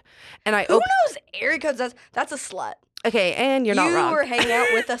code." And I Who knows area codes? That's a slut. Okay, and you're not you wrong. were hanging out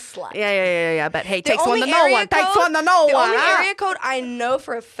with a slut. Yeah. But hey, The takes one to only know area one. Takes code- one to know The one. only huh? area code I know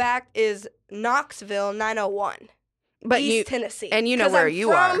for a fact is Knoxville 901. But East you Tennessee. and you know 'Cause where I'm you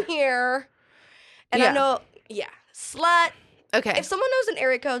from are. here. And Yeah. I know, slut. Okay. If someone knows an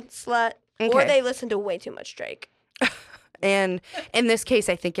area code, slut, or Okay. they listen to way too much Drake. And in this case,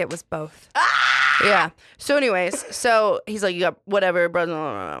 I think it was both. Yeah. So anyways, so he's like, "You got whatever, blah, blah,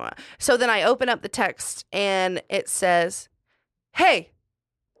 blah, blah." So then I open up the text, and it says, "Hey,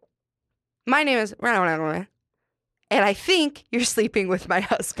 my name is and I think you're sleeping with my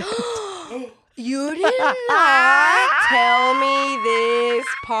husband." You did not tell me this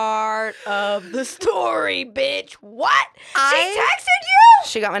part of the story, bitch. What? She texted you?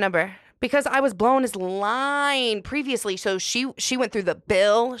 She got my number because I was blowing his line previously. So she went through the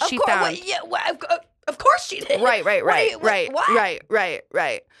bill. She found Of course she did. right. What?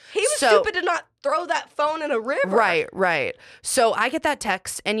 Right. He was So- stupid to not throw that phone in a river. Right. So I get that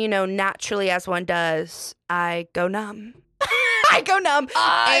text, and naturally, as one does, I go numb.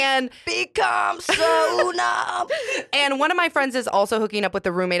 And become so numb. And one of my friends is also hooking up with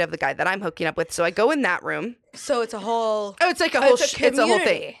the roommate of the guy that I'm hooking up with. So I go in that room. So it's a whole. Oh, it's like a whole. It's a It's a whole thing.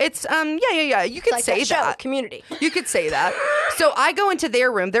 community. It's yeah. You could Like say that show, that. Community. You could say that. So I go into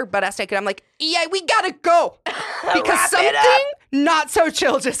their room. They're butt ass naked. I'm like, yeah, we gotta go because Wrap it something up. not so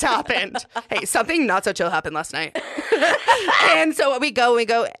chill just happened. Hey, something not so chill happened last night. And so we go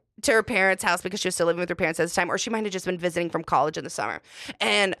to her parents' house because she was still living with her parents at this time, or she might have just been visiting from college in the summer.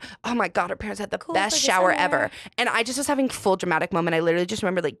 And oh my God, her parents had the best for the shower summer. ever. And I just was having full dramatic moment. I literally just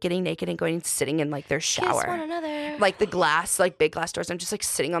remember like getting naked and going and sitting in like their shower. Kiss one another. Like the glass, like big glass doors. I'm just like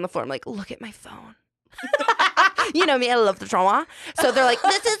sitting on the floor. I'm like, look at my phone. You know me, I love the drama. So they're like,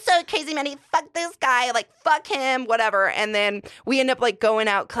 this is so crazy, Manny. Fuck this guy. Like, fuck him, whatever. And then we end up like going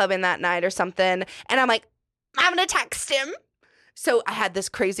out clubbing that night or something. And I'm like, I'm going to text him. So I had this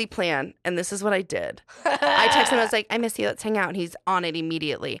crazy plan, and this is what I did. I texted him. I was like, I miss you. Let's hang out. And he's on it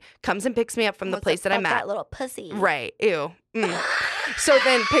immediately. Comes and picks me up from the place that I'm at. That little pussy. Right. Ew. So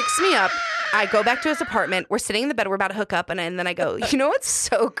then picks me up. I go back to his apartment. We're sitting in the bed. We're about to hook up. And then I go, you know what's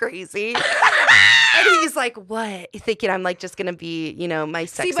so crazy? And he's like, what? Thinking I'm like just going to be, my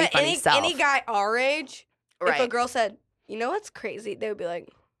sexy, funny any self. any guy our age, if a Right. girl said, "You know what's crazy?" they would be like,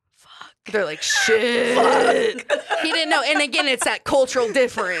 They're like, shit. He didn't know. And again, it's that cultural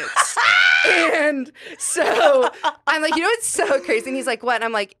difference. And so I'm like, you know what's so crazy? And he's like, what? And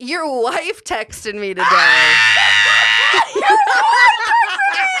I'm like, your wife texted me today.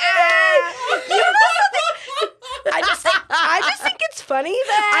 I just think it's funny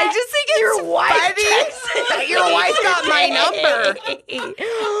that I just think it's your wife funny that your wife got my number.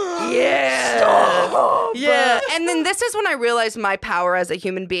 Yeah. Stop. Yeah. And then this is when I realized my power as a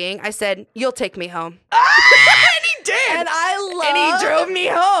human being. I said, you'll take me home. And he did. And I love. And he drove me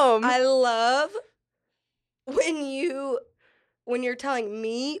home. I love when you're telling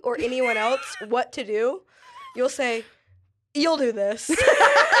me or anyone else what to do. You'll say, "You'll do this,"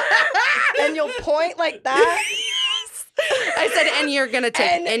 and you'll point like that. I said, and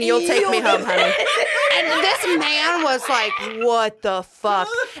you'll take me home, honey. And this man was like, what the fuck?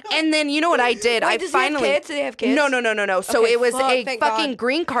 And then you know what I did? Wait, does he have kids? Do they have kids? No. So Okay, it was a thank fucking God.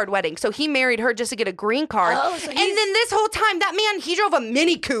 green card wedding. So he married her just to get a green card. Oh, so and then this whole time, that man, he drove a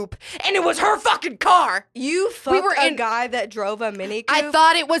Mini Coupe, and it was her fucking car. You fucked were a in- guy that drove a Mini Coupe? I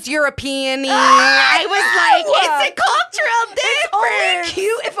thought it was European. I was like, it's a cultural It's only difference.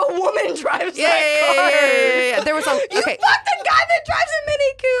 cute if a woman drives Yeah. that car. There was a You okay. fucked a guy that drives a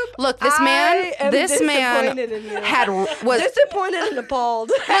Mini Coupe. Look, this man disappointed in you. was disappointed and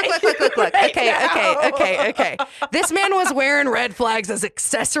appalled. Look. Okay. This man was wearing red flags as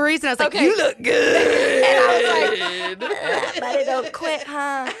accessories, and I was like, you look good. And I was like, but it don't quit,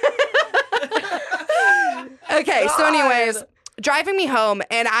 huh? Okay, so anyways, driving me home,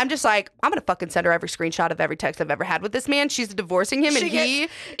 and I'm just like, I'm gonna fucking send her every screenshot of every text I've ever had with this man. She's divorcing him, and he is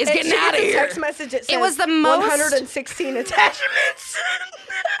getting out of here. Text message. It was the most 116 attachments.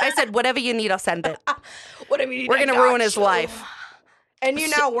 I said, whatever you need, I'll send it. Whatever you need. We're gonna ruin his life. And you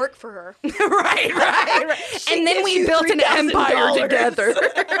now work for her. right. And then we built an empire together.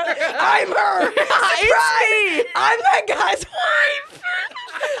 I'm her. Surprise! I'm that guy's wife.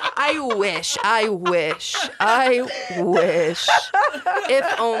 I wish.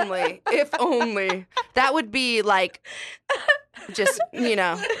 If only. That would be like, just,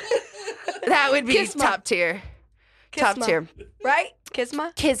 that would be Kisma. top tier. Top tier. Right?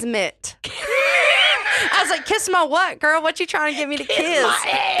 Kisma? Kismet. I was like, kiss my what, girl? What you trying to get me to kiss? My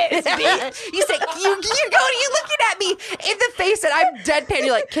ass, bitch. You said, you looking at me in the face and I'm deadpan.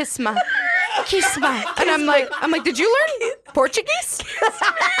 You're like, kiss my. And I'm like, did you learn Portuguese?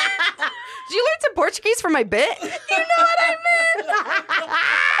 Did you learn some Portuguese for my bit? You know what I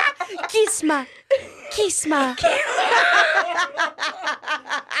meant? Kiss my.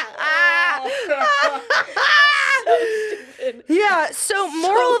 Yeah, so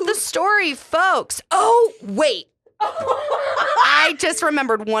moral of the story, folks. Oh, wait. I just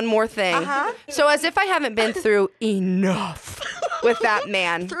remembered one more thing. So as if I haven't been through enough with that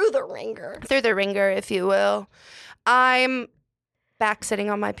man. Through the ringer, if you will. I'm back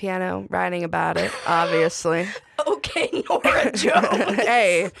sitting on my piano, writing about it, obviously. Okay, Norah Jones.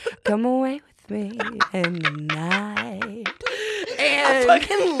 Hey, come away with me in the night. And I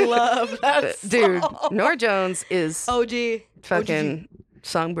fucking love that song. Dude, Norah Jones is OG. fucking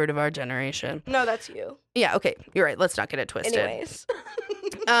songbird of our generation. No, that's you. Yeah, okay. You're right. Let's not get it twisted. Anyways.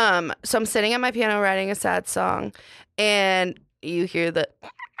 So I'm sitting at my piano writing a sad song, and you hear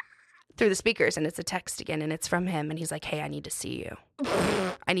through the speakers, and it's a text again, and it's from him, and he's like, hey, I need to see you.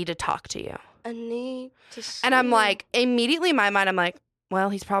 I need to talk to you. I need to see And I'm like, immediately in my mind, I'm like, well,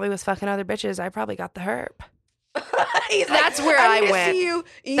 he's probably with fucking other bitches. I probably got the herp. That's where I went.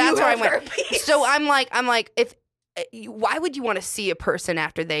 That's where I went. So I'm like, if why would you want to see a person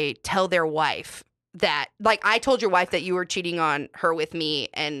after they tell their wife that, like, I told your wife that you were cheating on her with me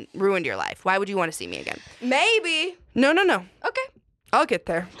and ruined your life? Why would you want to see me again? Maybe. No. Okay. I'll get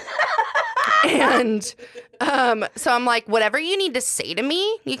there. And so I'm like, whatever you need to say to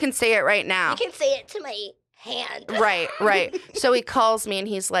me, you can say it right now. You can say it to my hand. Right. So he calls me and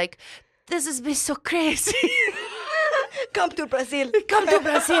he's like, this has been so crazy. Come to Brazil.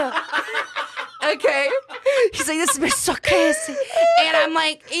 Okay. He's like, this has been so crazy. And I'm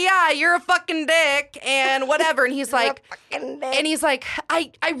like, yeah, you're a fucking dick and whatever. And he's like,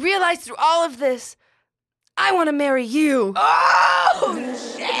 I realized through all of this, I want to marry you. Oh,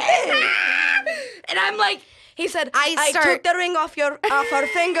 shit. And I'm like, he said, I took the ring off her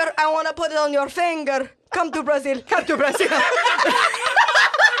finger. I want to put it on your finger. Come to Brazil.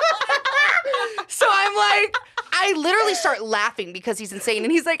 So I'm like, I literally start laughing because he's insane.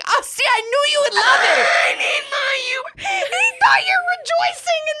 And he's like, oh, see, I knew you would love it. He thought you were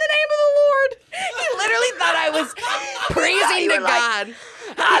rejoicing in the name of the Lord. He literally thought I was praising to God. Like,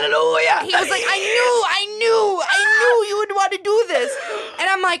 hallelujah. He was like, I knew you would want to do this. And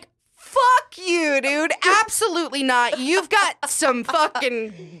I'm like, fuck you, dude. Absolutely not. You've got some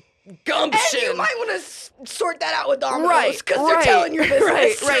fucking gumption. And you might want to sort that out with Domino's because they're telling your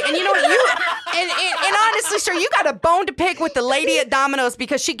business. Right. And you know what? And honestly, sir, you got a bone to pick with the lady at Domino's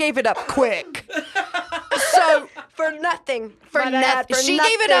because she gave it up quick. So for nothing. She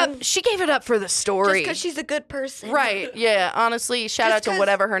gave it up for the story. Just because she's a good person. Right. Yeah. Honestly, shout out to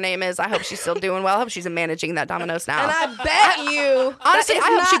whatever her name is. I hope she's still doing well. I hope she's managing that Domino's now. And I bet you. Honestly,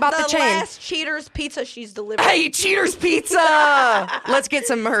 I hope she bought the chain. Last Cheaters Pizza she's delivered. Hey, Cheaters Pizza. Let's get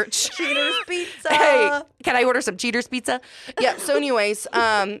some merch. Cheaters Pizza. Hey, can I order some Cheaters Pizza? Yeah. So anyways,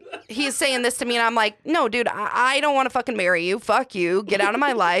 he's saying this to me and I'm like, no, dude, I don't want to fucking marry you. Fuck you. Get out of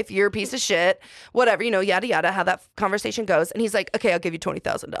my life. You're a piece of shit. Whatever, yada, yada, how that conversation goes. And he's like, okay, I'll give you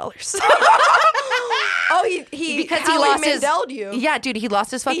 $20,000. Oh, because he lost his you. Yeah, dude, he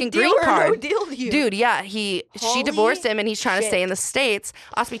lost his fucking green card. No dealed you. Dude, yeah, she divorced him and he's trying to stay in the States.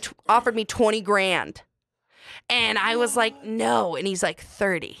 Offered me $20,000. And I was like, no. And he's like,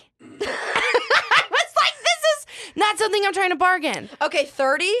 30. I was like, this is not something I'm trying to bargain. Okay,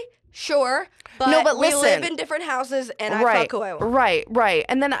 30, sure. But, No, but we live listen. in different houses, and I right, fuck who I want. right.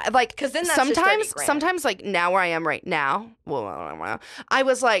 And then like, 'Cause then that's just 30 grand. sometimes like now where I am right now, I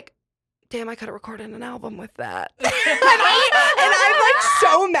was like, damn, I could have recorded an album with that. and I'm like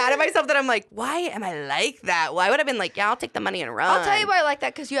so mad at myself that I'm like, why am I like that? Why would I have been like, yeah, I'll take the money and run? I'll tell you why I like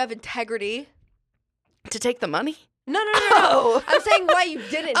that, because you have integrity. To take the money? No. Oh. I'm saying why you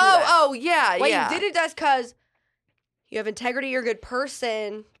didn't do that. Oh, yeah, Why yeah. you did it, that's because you have integrity, you're a good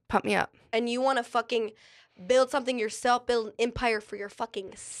person, Pump me up. and you want to fucking build something yourself, build an empire for your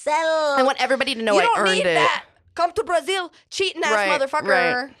fucking self. I want everybody to know you I don't earned need it. that. Come to Brazil, cheating ass Right,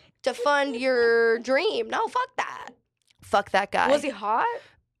 motherfucker, right. to fund your dream. No, fuck that. Fuck that guy. Was he hot?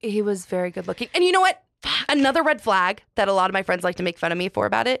 He was very good looking. And you know what? Another red flag that a lot of my friends like to make fun of me for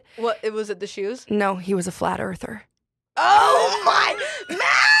about it. What? Was it the shoes? No, he was a flat earther. Oh my,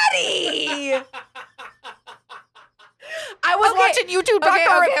 Maddie! I was watching YouTube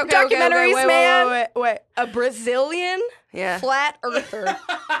documentaries, man. Wait. A Brazilian Yeah. flat earther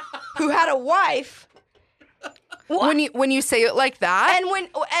who had a wife. When you say it like that, And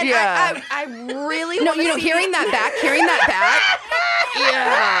Yeah. I really no, wanna see hearing that back,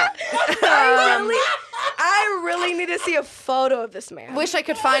 yeah. I really need to see a photo of this man. Wish I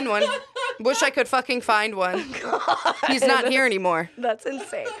could find one. Wish I could fucking find one. He's not here anymore. That's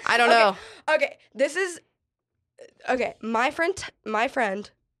insane. I don't know. Okay, this is okay. My friend.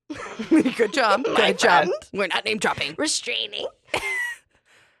 Good job. Good job. We're not name dropping. Restraining.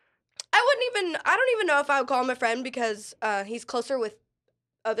 I don't even know if I would call him a friend, because he's closer with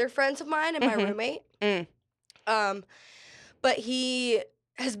other friends of mine and my roommate. But he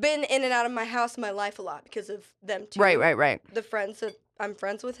has been in and out of my house and my life a lot because of them too. Right. The friends that I'm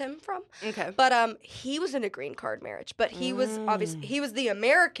friends with him from. Okay. But he was in a green card marriage, but he was obviously he was the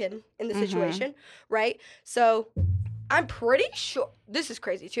American in the situation, right? So I'm pretty sure this is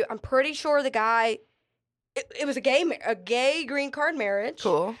crazy too. I'm pretty sure the guy it was a gay green card marriage.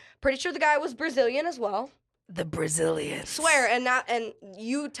 Cool. Pretty sure the guy was Brazilian as well. The Brazilians. Swear, and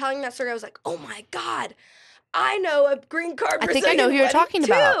you telling that story, I was like, oh my God, I know a green card I Brazilian think I know who you're wedding talking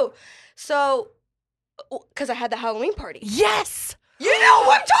about. So, because I had the Halloween party. Yes. You know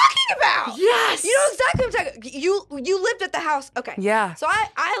what I'm talking about. Yes. You know exactly what I'm talking about. You lived at the house. Okay. Yeah. So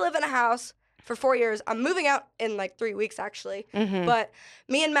I live in a house for 4 years. I'm moving out in like 3 weeks, actually. Mm-hmm. But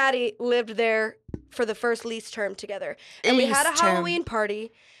me and Maddie lived there for the first lease term together. And we had a Lease term. Halloween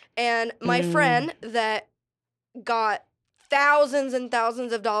party. And my friend that got thousands and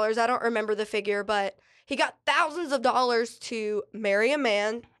thousands of dollars, I don't remember the figure, but he got thousands of dollars to marry a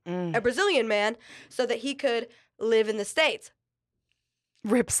man, a Brazilian man, so that he could live in the States.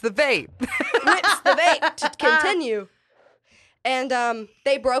 Rips the vape. Rips the vape to continue. And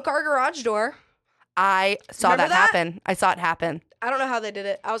they broke our garage door. I saw Remember that that? happen. I saw it happen. I don't know how they did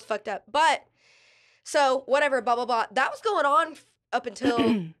it. I was fucked up. But, so, whatever, blah, blah, blah. That was going on up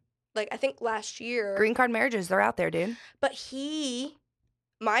until, like, I think last year. Green card marriages, they're out there, dude. But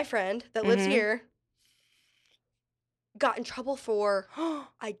my friend that lives here, got in trouble for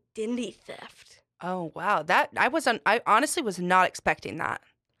identity theft. Oh, wow. I honestly was not expecting that.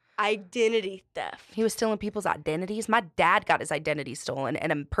 Identity theft. He was stealing people's identities. My dad got his identity stolen,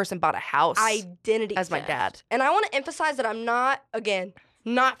 and a person bought a house Identity as my theft. dad. And I want to emphasize that I'm not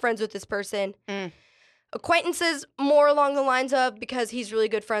friends with this person. Acquaintances more along the lines of, because he's really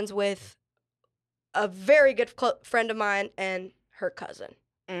good friends with a very good friend of mine and her cousin.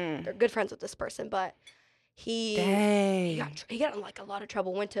 They're good friends with this person, but he got in like a lot of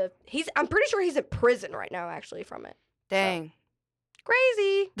trouble. I'm pretty sure he's in prison right now, actually, from it. Dang.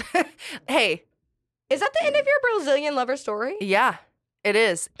 Crazy. Hey. Is that the end of your Brazilian lover story? Yeah, it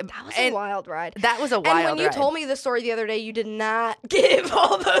is. That was a wild ride. That was a wild ride. And when you ride. told me the story the other day, you did not give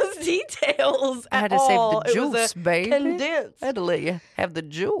all those details I had at to all. save the It was juice, a baby. condensed. I had to let you have the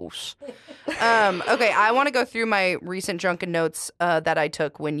juice. Okay, I want to go through my recent drunken notes that I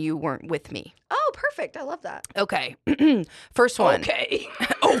took when you weren't with me. Oh, perfect. I love that. Okay. First one. Okay.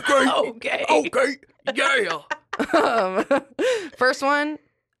 Okay. Yeah. First one.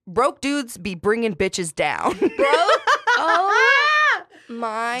 Broke dudes be bringing bitches down. Bro. Oh,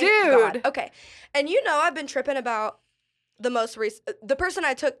 my Dude. God. Okay. And you know I've been tripping about the person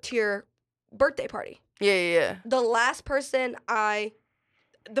I took to your birthday party. Yeah. The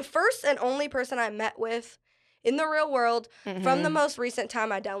first and only person I met with in the real world from the most recent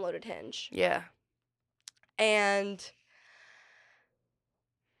time I downloaded Hinge. Yeah. And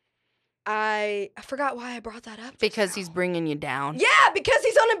I forgot why I brought that up. Because he's bringing you down. Yeah, because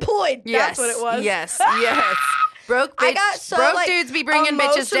he's unemployed. Yes. That's what it was. Yes. Broke I got so broke dudes be bringing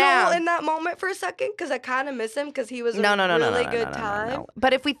bitches emotional down. in that moment for a second because I kind of miss him because he was a No. really good time.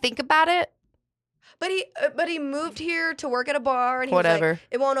 But if we think about it, But he moved here to work at a bar, and he was Whatever. like,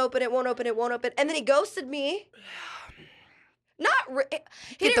 it won't open, it won't open, it won't open, and then he ghosted me. He Get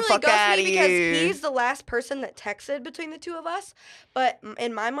didn't the really fuck ghost outta me because here. he's the last person that texted between the two of us. But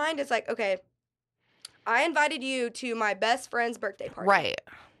in my mind, it's like, okay, I invited you to my best friend's birthday party, Right.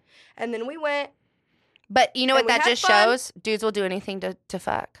 and then we went. But you know And what we that had just fun. shows? Dudes will do anything to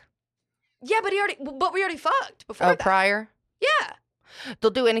fuck. Yeah, but we already fucked before Oh, that. prior? Yeah,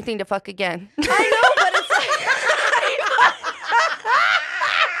 They'll do anything to fuck again. I know, but it's like.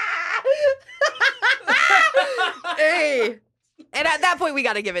 Hey. And at that point, we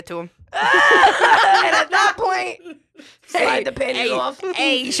got to give it to him. And at that point, slide the panties off.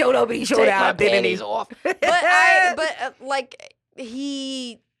 Hey, he showed up and he showed Take out, my didn't panties he? off.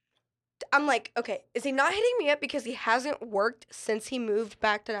 I'm like, okay, is he not hitting me up because he hasn't worked since he moved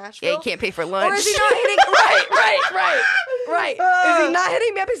back to Nashville? Yeah, he can't pay for lunch. Or is he not hitting? Right. Is he not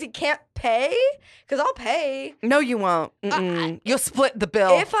hitting me up because he can't pay? Because I'll pay. No, you won't. You'll split the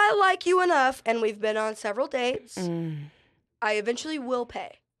bill. If I like you enough, and we've been on several dates, I eventually will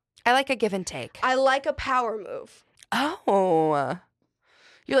pay. I like a give and take. I like a power move. Oh.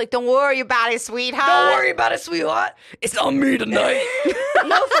 You're like, don't worry about it, sweetheart. Don't worry about it, sweetheart. It's on me tonight.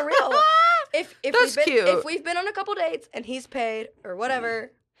 No, for real. If That's cute. If we've been on a couple dates and he's paid or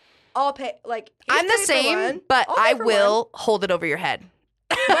whatever, I'll pay. Like he's I'm the paid for same, one, but I'll pay I for will hold it over your head. one.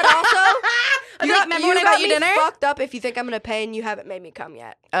 But also, I'm like, remember when I got you dinner? Fucked up if you think I'm gonna pay and you haven't made me come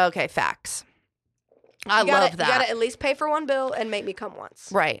yet. Okay, facts. I You gotta- love that. You gotta at least pay for one bill and make me come once.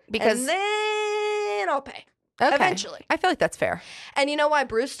 Right, because and then I'll pay. okay. Eventually. I feel like that's fair. And you know why,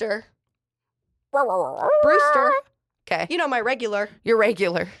 Brewster? Okay. You know my regular. You're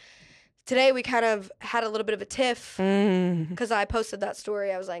regular. Today we kind of had a little bit of a tiff Mm. because I posted that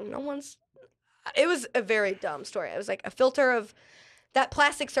story. I was like, it was a very dumb story. It was like a filter of that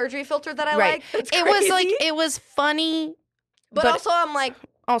plastic surgery filter that I Right. like. It's It was like, crazy. it was funny, but also I'm like,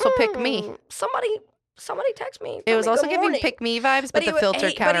 also pick me. Somebody text me. It Tell was me also good giving morning. pick me vibes, but the he wa- filter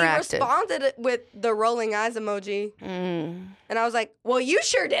he- counteracted. But he responded with the rolling eyes emoji, Mm. and I was like, well, you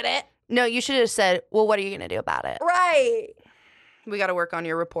sure did it. No, you should have said, well, what are you going to do about it? Right. We got to work on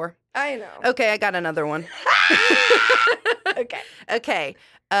your rapport. I know. Okay, I got another one. Okay. Okay.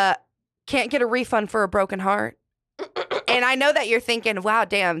 Can't get a refund for a broken heart. And I know that you're thinking, wow,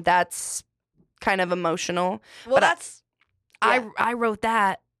 damn, that's kind of emotional. Well, But that's I wrote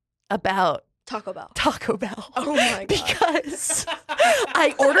that about Taco Bell. Taco Bell. Oh my god. Because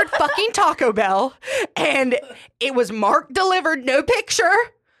I ordered fucking Taco Bell and it was marked delivered, no picture,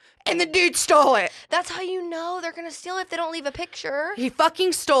 and the dude stole it. That's how you know they're gonna steal it if they don't leave a picture. He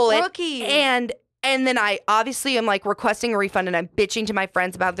fucking stole it. Rookie. And then I obviously am like requesting a refund and I'm bitching to my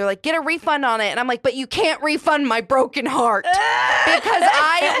friends about it. They're like, get a refund on it. And I'm like, but you can't refund my broken heart. Because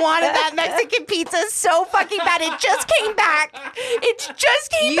I wanted that Mexican pizza so fucking bad. It just came back. It just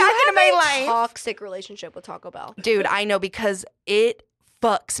came back into my life. Toxic relationship with Taco Bell. Dude, I know because it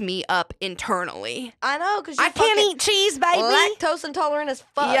fucks me up internally. I know, because I can't eat cheese, baby. Lactose intolerant as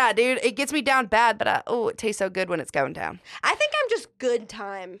fuck. Yeah, dude, it gets me down bad, but it tastes so good when it's going down. I think I'm just good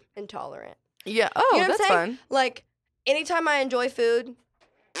time intolerant. Yeah. Oh, You know what that's I'm saying? fun. Like, anytime I enjoy food,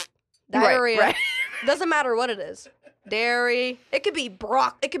 diarrhea. Right. Doesn't matter what it is. Dairy. It could be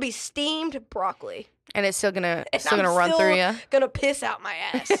it could be steamed broccoli. And it's still gonna And still I'm gonna run still through you. Gonna piss out my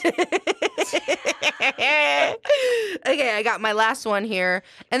ass. Okay, I got my last one here,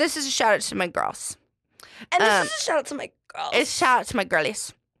 and this is a shout out to my girls. And this is a shout out to my girls. It's a shout out to my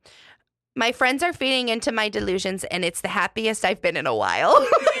girlies. My friends are feeding into my delusions, and it's the happiest I've been in a while.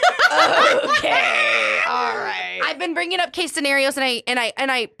 Okay. All right. I've been bringing up case scenarios, and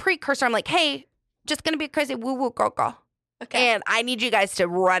I precursor. I'm like, hey, just gonna be a crazy woo woo girl. Okay. And I need you guys to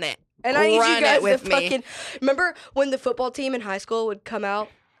run it. And I need Run you it guys to with me. fucking remember when the football team in high school would come out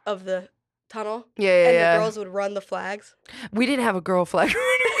of the tunnel Yeah, and yeah. the girls would run the flags? We didn't have a girl flag.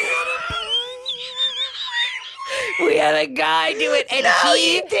 We had a guy do it, and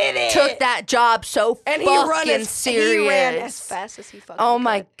he did it. took that job so And fucking serious. He ran as fast as he fucking Oh could.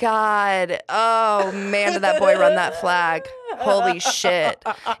 my God. Oh man, did that boy run that flag. Holy shit.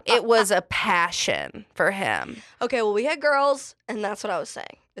 It was a passion for him. Okay, well we had girls, and that's what I was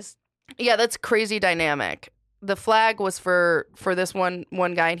saying. Yeah, that's crazy dynamic. The flag was for this one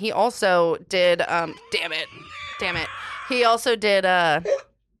guy, and he also did damn it. He also did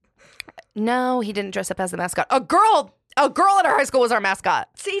no, he didn't dress up as the mascot. A girl at our high school was our mascot.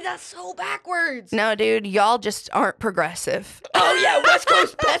 See, that's so backwards. No, dude, y'all just aren't progressive. Oh yeah, West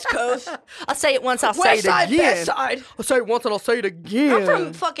Coast, Best Coast. I'll say it once, I'll say West it side, again. best side. I'll say it once and I'll say it again. I'm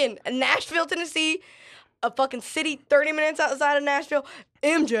from fucking Nashville, Tennessee, a fucking city 30 minutes outside of Nashville.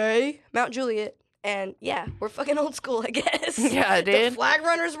 MJ, Mount Juliet, And yeah, we're fucking old school, I guess. Yeah, dude. The flag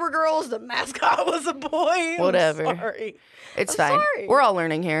runners were girls. The mascot was a boy. I'm Whatever. sorry. It's I'm fine. sorry. We're all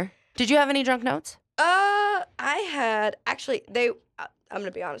learning here. Did you have any drunk notes? I had actually. I'm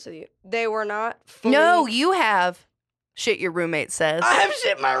gonna be honest with you. They were not. Fully, No, you have. Shit, your roommate says. I have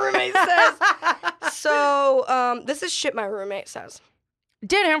shit my roommate says. So, this is shit my roommate says.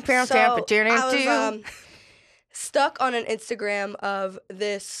 Didn't So, I was stuck on an Instagram of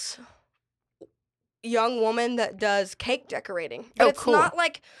this young woman that does cake decorating. But it's cool. not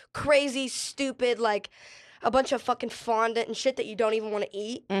like crazy, stupid, like a bunch of fucking fondant and shit that you don't even want to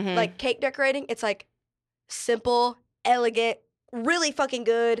eat. Mhm. Like cake decorating, it's like simple, elegant, really fucking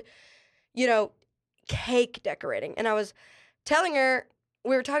good, cake decorating. And I was telling her,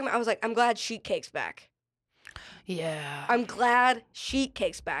 we were talking about, I was like, I'm glad sheet cake's back. Yeah. I'm glad sheet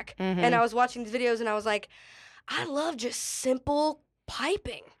cake's back. Mhm. And I was watching these videos and I was like, I love just simple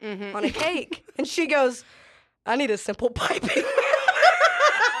piping Mhm. on a cake. And she goes, I need a simple piping.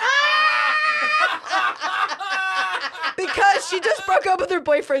 Because she just broke up with her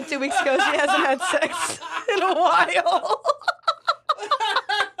boyfriend 2 weeks ago. She hasn't had sex in a while.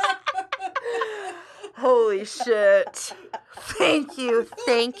 Holy shit. Thank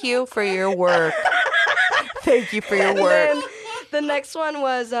you for your work. Thank you for your work. And then the next one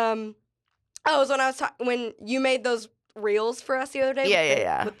was, it was when you made those reels for us the other day.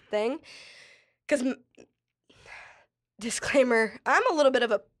 Yeah. With the thing. Because, disclaimer, I'm a little bit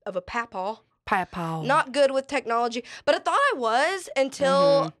of a papaw. Papaw. Not good with technology, but I thought I was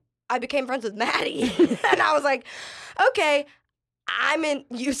until I became friends with Maddie. And I was like, okay, I'm a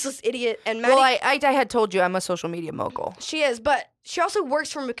useless idiot. And Maddie... Well, I had told you I'm a social media mogul. She is, but she also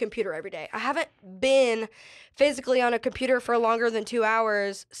works from a computer every day. I haven't been physically on a computer for longer than 2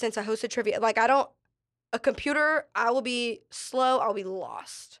 hours since I hosted trivia. Like, a computer, I will be slow, I'll be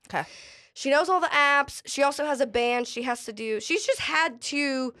lost. Okay. She knows all the apps. She also has a band she's just had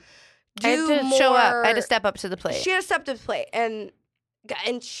to do I had to more. show up. I had to step up to the plate. She had to step to the plate. And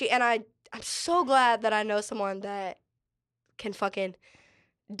I'm so glad that I know someone that can fucking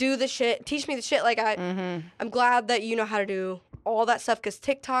do the shit, teach me the shit. Like, I'm glad that you know how to do all that stuff, because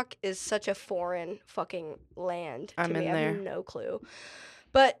TikTok is such a foreign fucking land to I'm me. in I there. have no clue.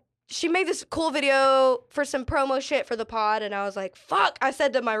 But she made this cool video for some promo shit for the pod, and I was like, fuck. I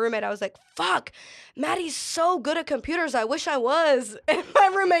said to my roommate, I was like, fuck, Maddie's so good at computers. I wish I was. And my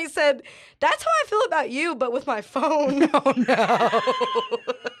roommate said, that's how I feel about you, but with my phone. Oh, no.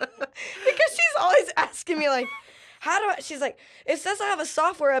 Because she's always asking me, like, she's like, it says I have a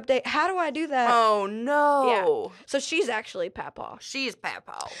software update. How do I do that? Oh, no. Yeah. So she's actually papaw. She's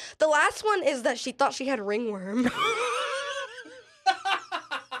papaw. The last one is that she thought she had ringworm.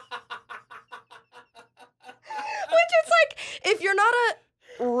 Which is like, if you're not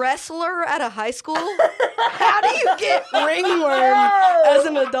a wrestler at a high school, how do you get ringworm as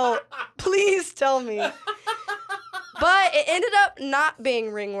an adult? Please tell me. But it ended up not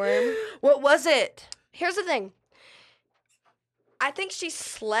being ringworm. What was it? Here's the thing. I think she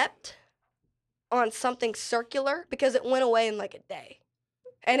slept on something circular because it went away in like a day.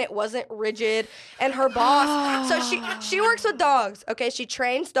 And it wasn't rigid. And her boss, so she works with dogs, okay? She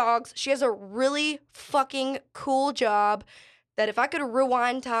trains dogs. She has a really fucking cool job that if I could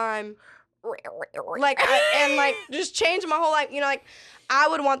rewind time, just change my whole life, I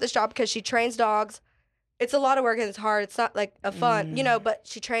would want this job because she trains dogs. It's a lot of work and it's hard. It's not like a fun, but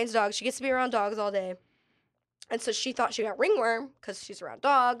she trains dogs. She gets to be around dogs all day. And so she thought she got ringworm because she's around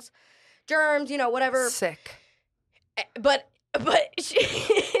dogs, germs, whatever. Sick. But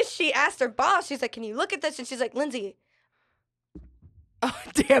she asked her boss, she's like, can you look at this? And she's like, Lindsay. Oh,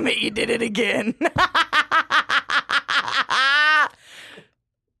 damn it, you did it again.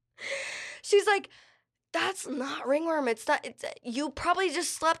 She's like, that's not ringworm. You probably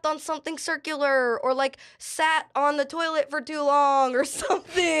just slept on something circular or like sat on the toilet for too long or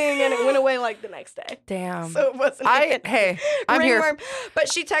something, and it went away like the next day. Damn. So it wasn't I'm ringworm. here. But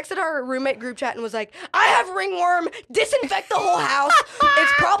she texted our roommate group chat and was like, I have ringworm. Disinfect the whole house.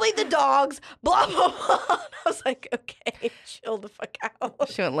 It's probably the dogs. Blah, blah, blah. I was like, okay, chill the fuck out.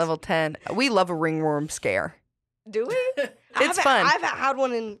 She went level 10. We love a ringworm scare. Do we? It's fun. I've had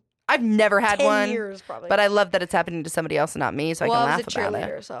one in I've never had 10 one, years probably. but I love that it's happening to somebody else and not me, so I can laugh was a about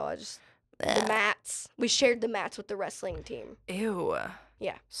cheerleader, it. so I just the mats. We shared the mats with the wrestling team. Ew.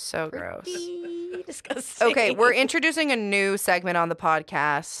 Yeah. So gross. Pretty disgusting. Okay, we're introducing a new segment on the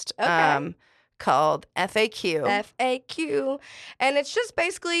podcast called FAQ. FAQ. And it's just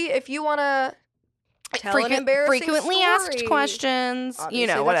basically if you want to tell an embarrassing frequently story. asked questions, Obviously,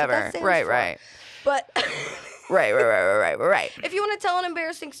 that's what whatever. that stands Right, for. right. But Right. if you want to tell an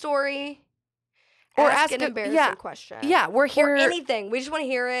embarrassing story, Or ask ask an a- embarrassing yeah. question. Yeah, we're here. Or anything. We just want to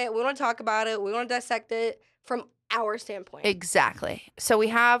hear it. We want to talk about it. We want to dissect it from our standpoint. Exactly. So we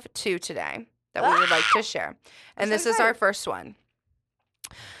have 2 today that we would like to share. And I'm this so is our excited. first one.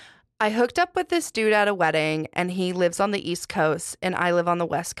 I hooked up with this dude at a wedding, and he lives on the East Coast, and I live on the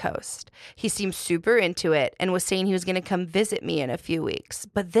West Coast. He seemed super into it and was saying he was going to come visit me in a few weeks,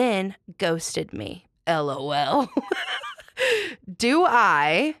 but then ghosted me. LOL. Do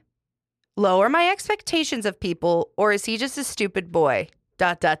I lower my expectations of people, or is he just a stupid boy? ...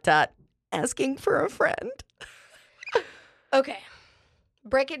 Asking for a friend. Okay.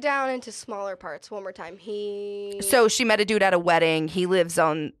 Break it down into smaller parts one more time. So she met a dude at a wedding. He lives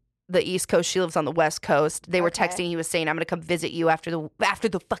on the East Coast. She lives on the West Coast. They were Okay. texting. He was saying, "I'm gonna come visit you after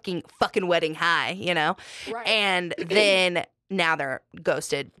the fucking wedding high," you know. Right. And then now they're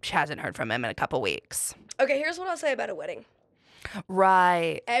ghosted. She hasn't heard from him in a couple weeks. Okay, here's what I'll say about a wedding.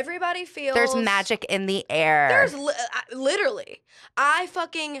 Right. Everybody feels There's magic in the air. There's literally. I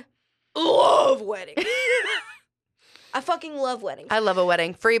fucking love weddings. I fucking love weddings. I love a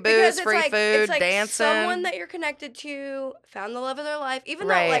wedding. Free Because booze, it's free like, food, it's like dancing. someone that you're connected to, found the love of their life. Even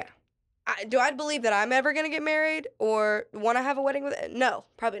Right. though, like, do I believe that I'm ever going to get married or want to have a wedding with it? No,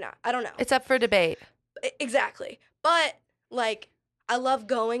 probably not. I don't know. It's up for debate. Exactly. But, like, I love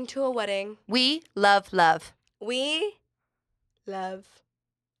going to a wedding. We love love. We love.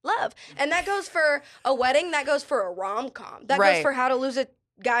 And that goes for a wedding. That goes for a rom-com. That Right. goes for How to Lose a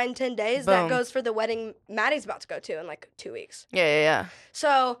Guy in 10 Days. Boom. That goes for the wedding Maddie's about to go to in, like, 2 weeks. Yeah.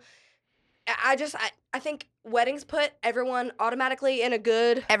 So, I think weddings put everyone automatically in a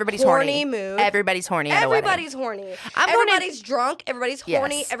good, Everybody's horny horny. mood. Everybody's horny at a wedding. Everybody's horny. I'm going to- Everybody's drunk. Everybody's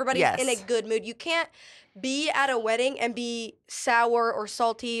horny. Yes, Everybody's yes. in a good mood. You can't be at a wedding and be sour or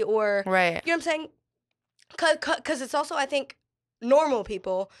salty or, Right. you know what I'm saying? Because it's also, I think, normal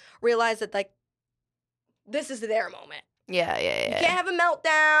people realize that, like, this is their moment. Yeah. You can't have a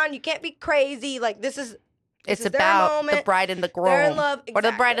meltdown. You can't be crazy. Like, this is It's their about the moment. bride and the groom. They're in love. Or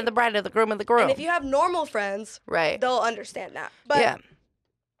the bride Exactly. and the bride, or the groom and the groom. And if you have normal friends, Right. they'll understand that. But yeah.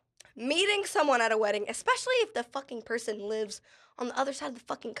 meeting someone at a wedding, especially if the fucking person lives on the other side of the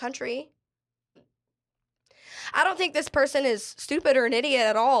fucking country, I don't think this person is stupid or an idiot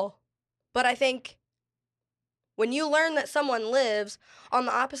at all. But I think when you learn that someone lives on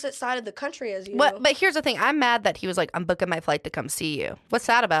the opposite side of the country as you, But here's the thing. I'm mad that he was like, "I'm booking my flight to come see you." What's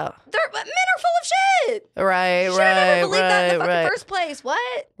that about? men are full of shit. Right, Should have never believed that in the fucking right. first place.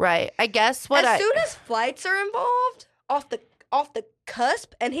 What? Right. I guess what As soon as flights are involved, off the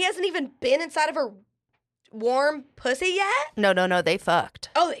cusp, and he hasn't even been inside of her warm pussy yet. No, they fucked.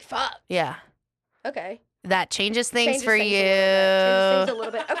 Oh, they fucked. Yeah. Okay. That changes things Changes for things you. Changes things a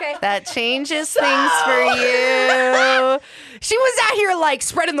little bit. Okay. That changes things for you. She was out here like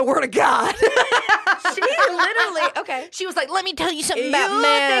spreading the word of God. She literally, okay. She was like, "Let me tell you something You about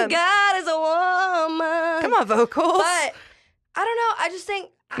men." think God is a woman. Come on, vocals. But I don't know. I just think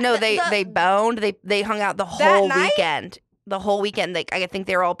No, they boned. They hung out the That whole night? weekend. The whole weekend. Like, I think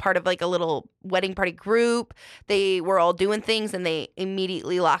they were all part of like a little wedding party group. They were all doing things and they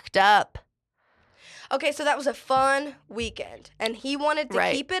immediately locked up. Okay, so that was a fun weekend, and he wanted to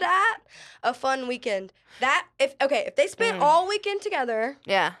Right. keep it at a fun weekend. That if they spent all weekend together,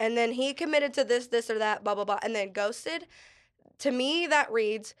 Yeah. and then he committed to this or that, blah blah blah, and then ghosted. To me, that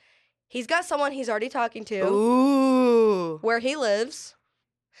reads he's got someone he's already talking to Ooh. where he lives.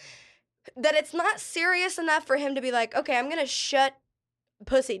 That it's not serious enough for him to be like, okay, I'm gonna shut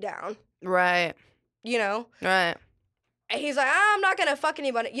pussy down. Right. You know. Right. And he's like, I'm not gonna fuck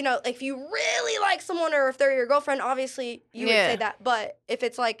anybody. You know, if you really like someone or if they're your girlfriend, obviously you would say that. But if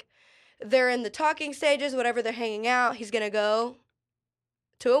it's like they're in the talking stages, whatever, they're hanging out, he's gonna go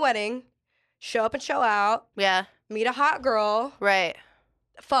to a wedding, show up and show out, Yeah. meet a hot girl, Right.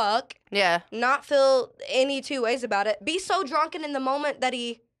 fuck, Yeah. not feel any two ways about it, be so drunken in the moment that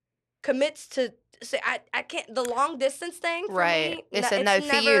he commits to say, I can't, the long distance thing for Right. me, It's no- a no it's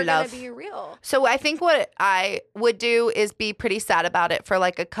for never you, gonna love. be real. So I think what I would do is be pretty sad about it for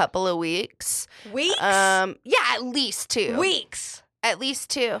like a couple of weeks. Weeks? Yeah, at least 2. Weeks. At least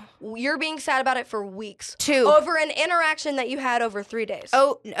 2. You're being sad about it for weeks. 2. Over an interaction that you had over 3 days.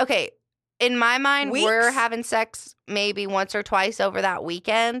 Oh, okay. In my mind, we're Weeks? having sex maybe once or twice over that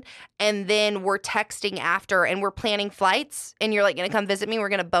weekend, and then we're texting after, and we're planning flights, and you're like, gonna come visit me? We're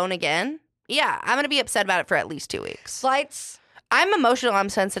gonna bone again? Yeah, I'm gonna be upset about it for at least 2 weeks. Flights. I'm emotional. I'm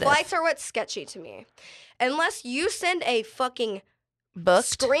sensitive. Flights are what's sketchy to me. Unless you send a fucking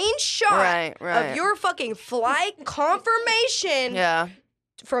booked. screenshot Right. of your fucking flight confirmation Yeah.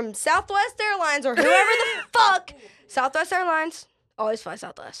 from Southwest Airlines or whoever the fuck. Southwest Airlines, Always fly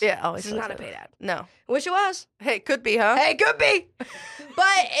Southwest. Yeah, always. This is not a paid ad. No. Wish it was. Hey, could be, huh? Hey, could be.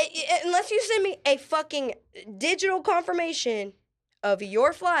 But unless you send me a fucking digital confirmation of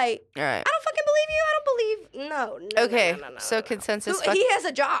your flight, All right. I don't fucking believe you. I don't believe. No. Okay. No. So consensus. He has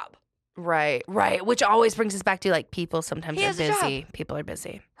a job. Right. Which always brings us back to like people sometimes He are has a job. busy. People are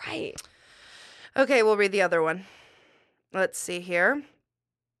busy. Right. Okay, we'll read the other one. Let's see here.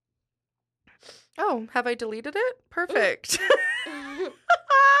 Oh, have I deleted it? Perfect.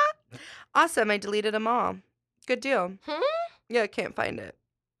 Awesome. I deleted them all. Good deal. Yeah, I can't find it.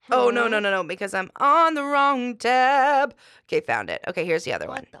 Oh, no, because I'm on the wrong tab. Okay, found it. Okay, here's the other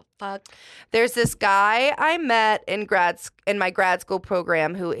one. What the fuck? There's this guy I met in my grad school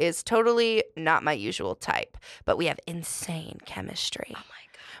program who is totally not my usual type, but we have insane chemistry. Oh my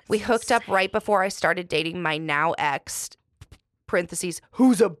God. We hooked up right before I started dating my now ex, parentheses,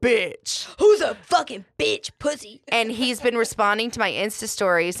 who's a bitch. Who's a fucking bitch, pussy? And he's been responding to my Insta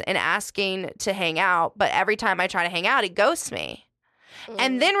stories and asking to hang out, but every time I try to hang out, he ghosts me.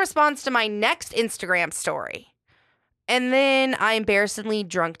 And then responds to my next Instagram story. And then I embarrassingly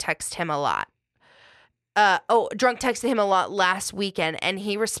drunk texted him a lot. Drunk texted him a lot last weekend, and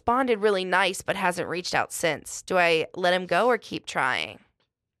he responded really nice, but hasn't reached out since. Do I let him go or keep trying?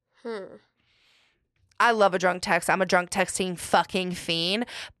 I love a drunk text. I'm a drunk texting fucking fiend.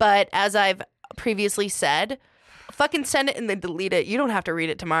 But as I've previously said, fucking send it and then delete it. You don't have to read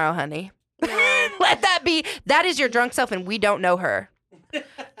it tomorrow, honey. Let that be. That is your drunk self, and we don't know her.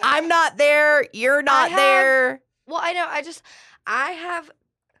 I'm not there. You're not there. Well, I know. I have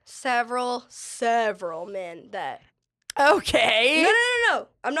several men that. Okay. No.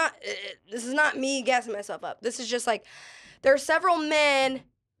 I'm not. This is not me gassing myself up. This is just like there are several men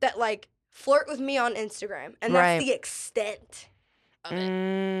that like flirt with me on Instagram, and that's the extent of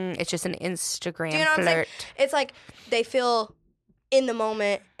it. It's just an Instagram Do you know what I'm saying? flirt. It's like they feel in the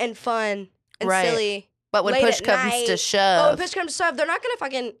moment and fun and silly. But when late push at comes night. to shove. When push comes to shove, they're not going to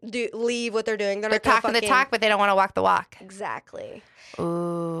fucking leave what they're doing. They're not talking gonna the talk, but they don't want to walk the walk. Exactly.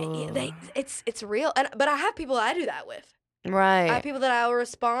 Ooh. It's real. But I have people that I do that with. Right. I have people that I will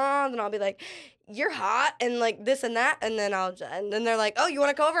respond and I'll be like, "You're hot," and like this and that, and then they're like, "Oh, you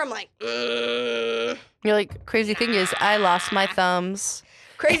want to come over?" I'm like, You're like, crazy thing is, I lost my thumbs.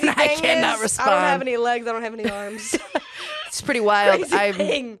 Crazy and thing I cannot is, respond. I don't have any legs. I don't have any arms. It's pretty wild. Crazy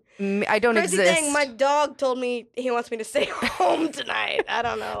thing. I don't Crazy exist. thing, my dog told me he wants me to stay home tonight. I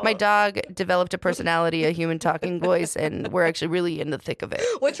don't know. My dog developed a personality, a human talking voice, and we're actually really in the thick of it.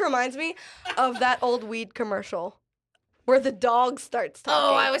 Which reminds me of that old weed commercial where the dog starts talking.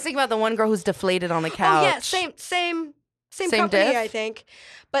 Oh, I was thinking about the one girl who's deflated on the couch. Oh yeah, same company, diff? I think.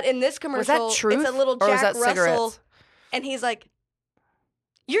 But in this commercial, Was that Truth? it's a little Or was Jack that Russell, cigarettes? and he's like,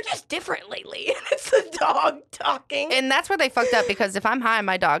 "You're just different lately." And it's the dog talking. And that's where they fucked up because if I'm high,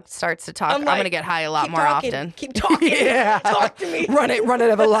 my dog starts to talk. I'm like, going to get high a lot "Keep more talking, often. Keep talking. Yeah. Talk to me. Run it. I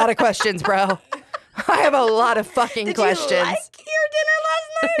have a lot of questions, bro. I have a lot of fucking Did questions. you like your dinner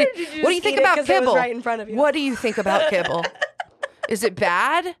last night? Or did you What do you just think eat it about 'cause it was kibble? right in front of you? What do you think about kibble? Is it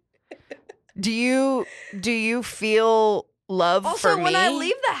bad? Do you feel love Also, for me? when I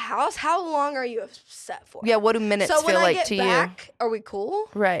leave the house, how long are you upset for? Yeah, what do minutes so when feel I like get to back, are we cool?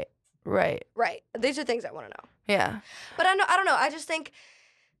 you? Right. Right. These are things I want to know. Yeah. But I don't know. I just think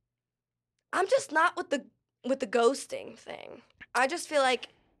I'm just not with the ghosting thing. I just feel like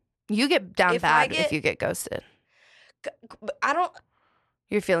You get down If bad I if get- you get ghosted. I don't.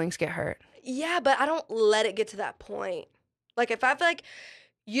 Your feelings get hurt. Yeah, but I don't let it get to that point. Like if I feel like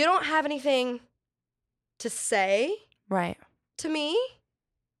you don't have anything to say Right. to me,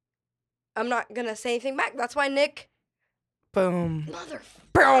 I'm not gonna say anything back. That's why Nick. Boom. Mother.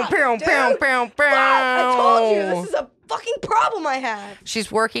 Boom, boom, dude. boom, boom, boom. I told you this is a fucking problem I have.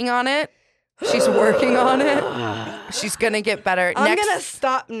 She's working on it. She's working on it. She's gonna get better. I'm next, gonna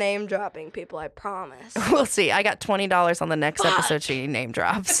stop name dropping people. I promise. We'll see. I got $20 on the next episode she name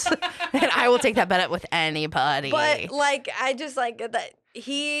drops, and I will take that bet with anybody. But like, I just like that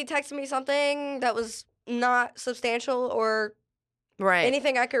he texted me something that was not substantial or right.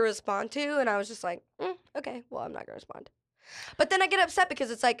 anything I could respond to, and I was just like, okay, well, I'm not gonna respond. But then I get upset because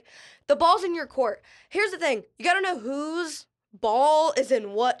it's like the ball's in your court. Here's the thing: you gotta know whose ball is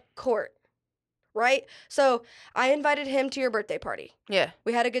in what court. Right? So I invited him to your birthday party. Yeah.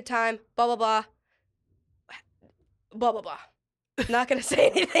 We had a good time, blah, blah, blah. Blah, blah, blah. Not going to say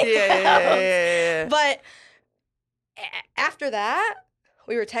anything else. But after that,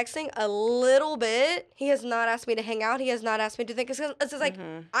 we were texting a little bit. He has not asked me to hang out. He has not asked me to think. It's just like,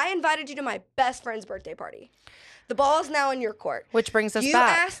 I invited you to my best friend's birthday party. The ball is now in your court. Which brings us you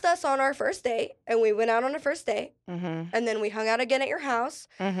back. You asked us on our first date, and we went out on a first date, Mm-hmm. and then we hung out again at your house.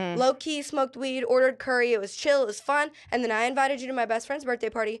 Mm-hmm. Low key, smoked weed, ordered curry. It was chill. It was fun. And then I invited you to my best friend's birthday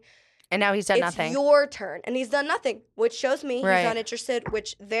party. And now he's done It's nothing. your turn, and he's done nothing, which shows me Right. he's not interested,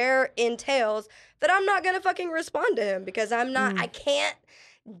 which there entails that I'm not gonna fucking respond to him because I'm not. I can't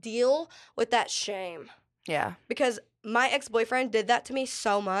deal with that shame Yeah. because my ex-boyfriend did that to me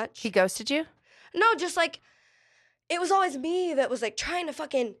so much. He ghosted you? No, just like it was always me that was like trying to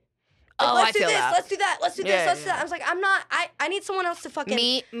fucking. Like, Oh, let's I do feel this. that. Let's do that. Let's do Yeah, this. Let's do yeah. that. I was like, I'm not. I need someone else to fucking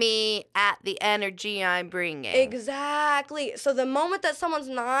Meet me at the energy I'm bringing. Exactly. So the moment that someone's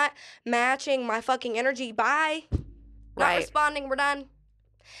not matching my fucking energy, bye. Not Right. responding, we're done.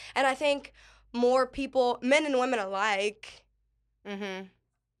 And I think more people, men and women alike, Mm-hmm. as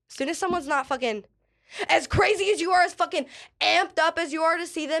soon as someone's not fucking as crazy as you are, as fucking amped up as you are to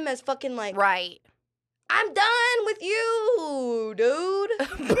see them as fucking like, Right. I'm done with you, dude.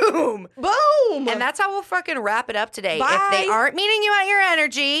 Boom. Boom. And that's how we'll fucking wrap it up today. Bye. If they aren't meeting you at your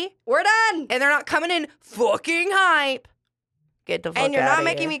energy we're done. and they're not coming in fucking hype, get the fuck And you're outta not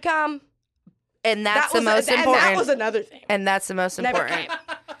making here. me come. And that's That the was most and important. that was another thing. And that's the most Never important. came.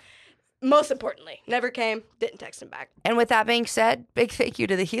 Most importantly, never came, didn't text him back. And with that being said, big thank you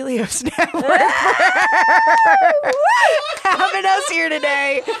to the Helios Network for having us here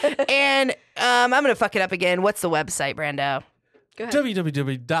today. And I'm going to fuck it up again. What's the website, Brando? Go ahead.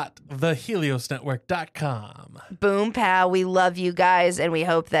 www.theheliosnetwork.com. Boom, pal. We love you guys, and we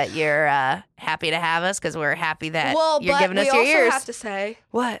hope that you're happy to have us because we're happy that Well, you're but giving us we your also ears. have to say,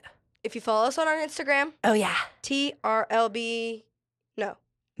 What? if you follow us on our Instagram, Oh, yeah. TRBLHQ. No.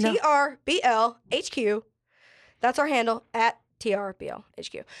 TRBLHQ. That's our handle at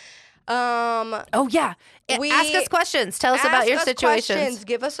TRBLHQ. Oh, yeah. Ask us questions. Tell us about your ask us situations. questions.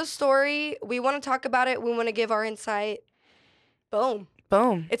 Give us a story. We want to talk about it. We want to give our insight. Boom.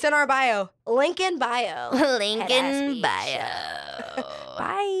 Boom. It's in our bio. Link in bio. Link Head-ass in beach. bio.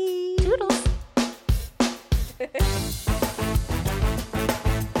 Bye. Toodles.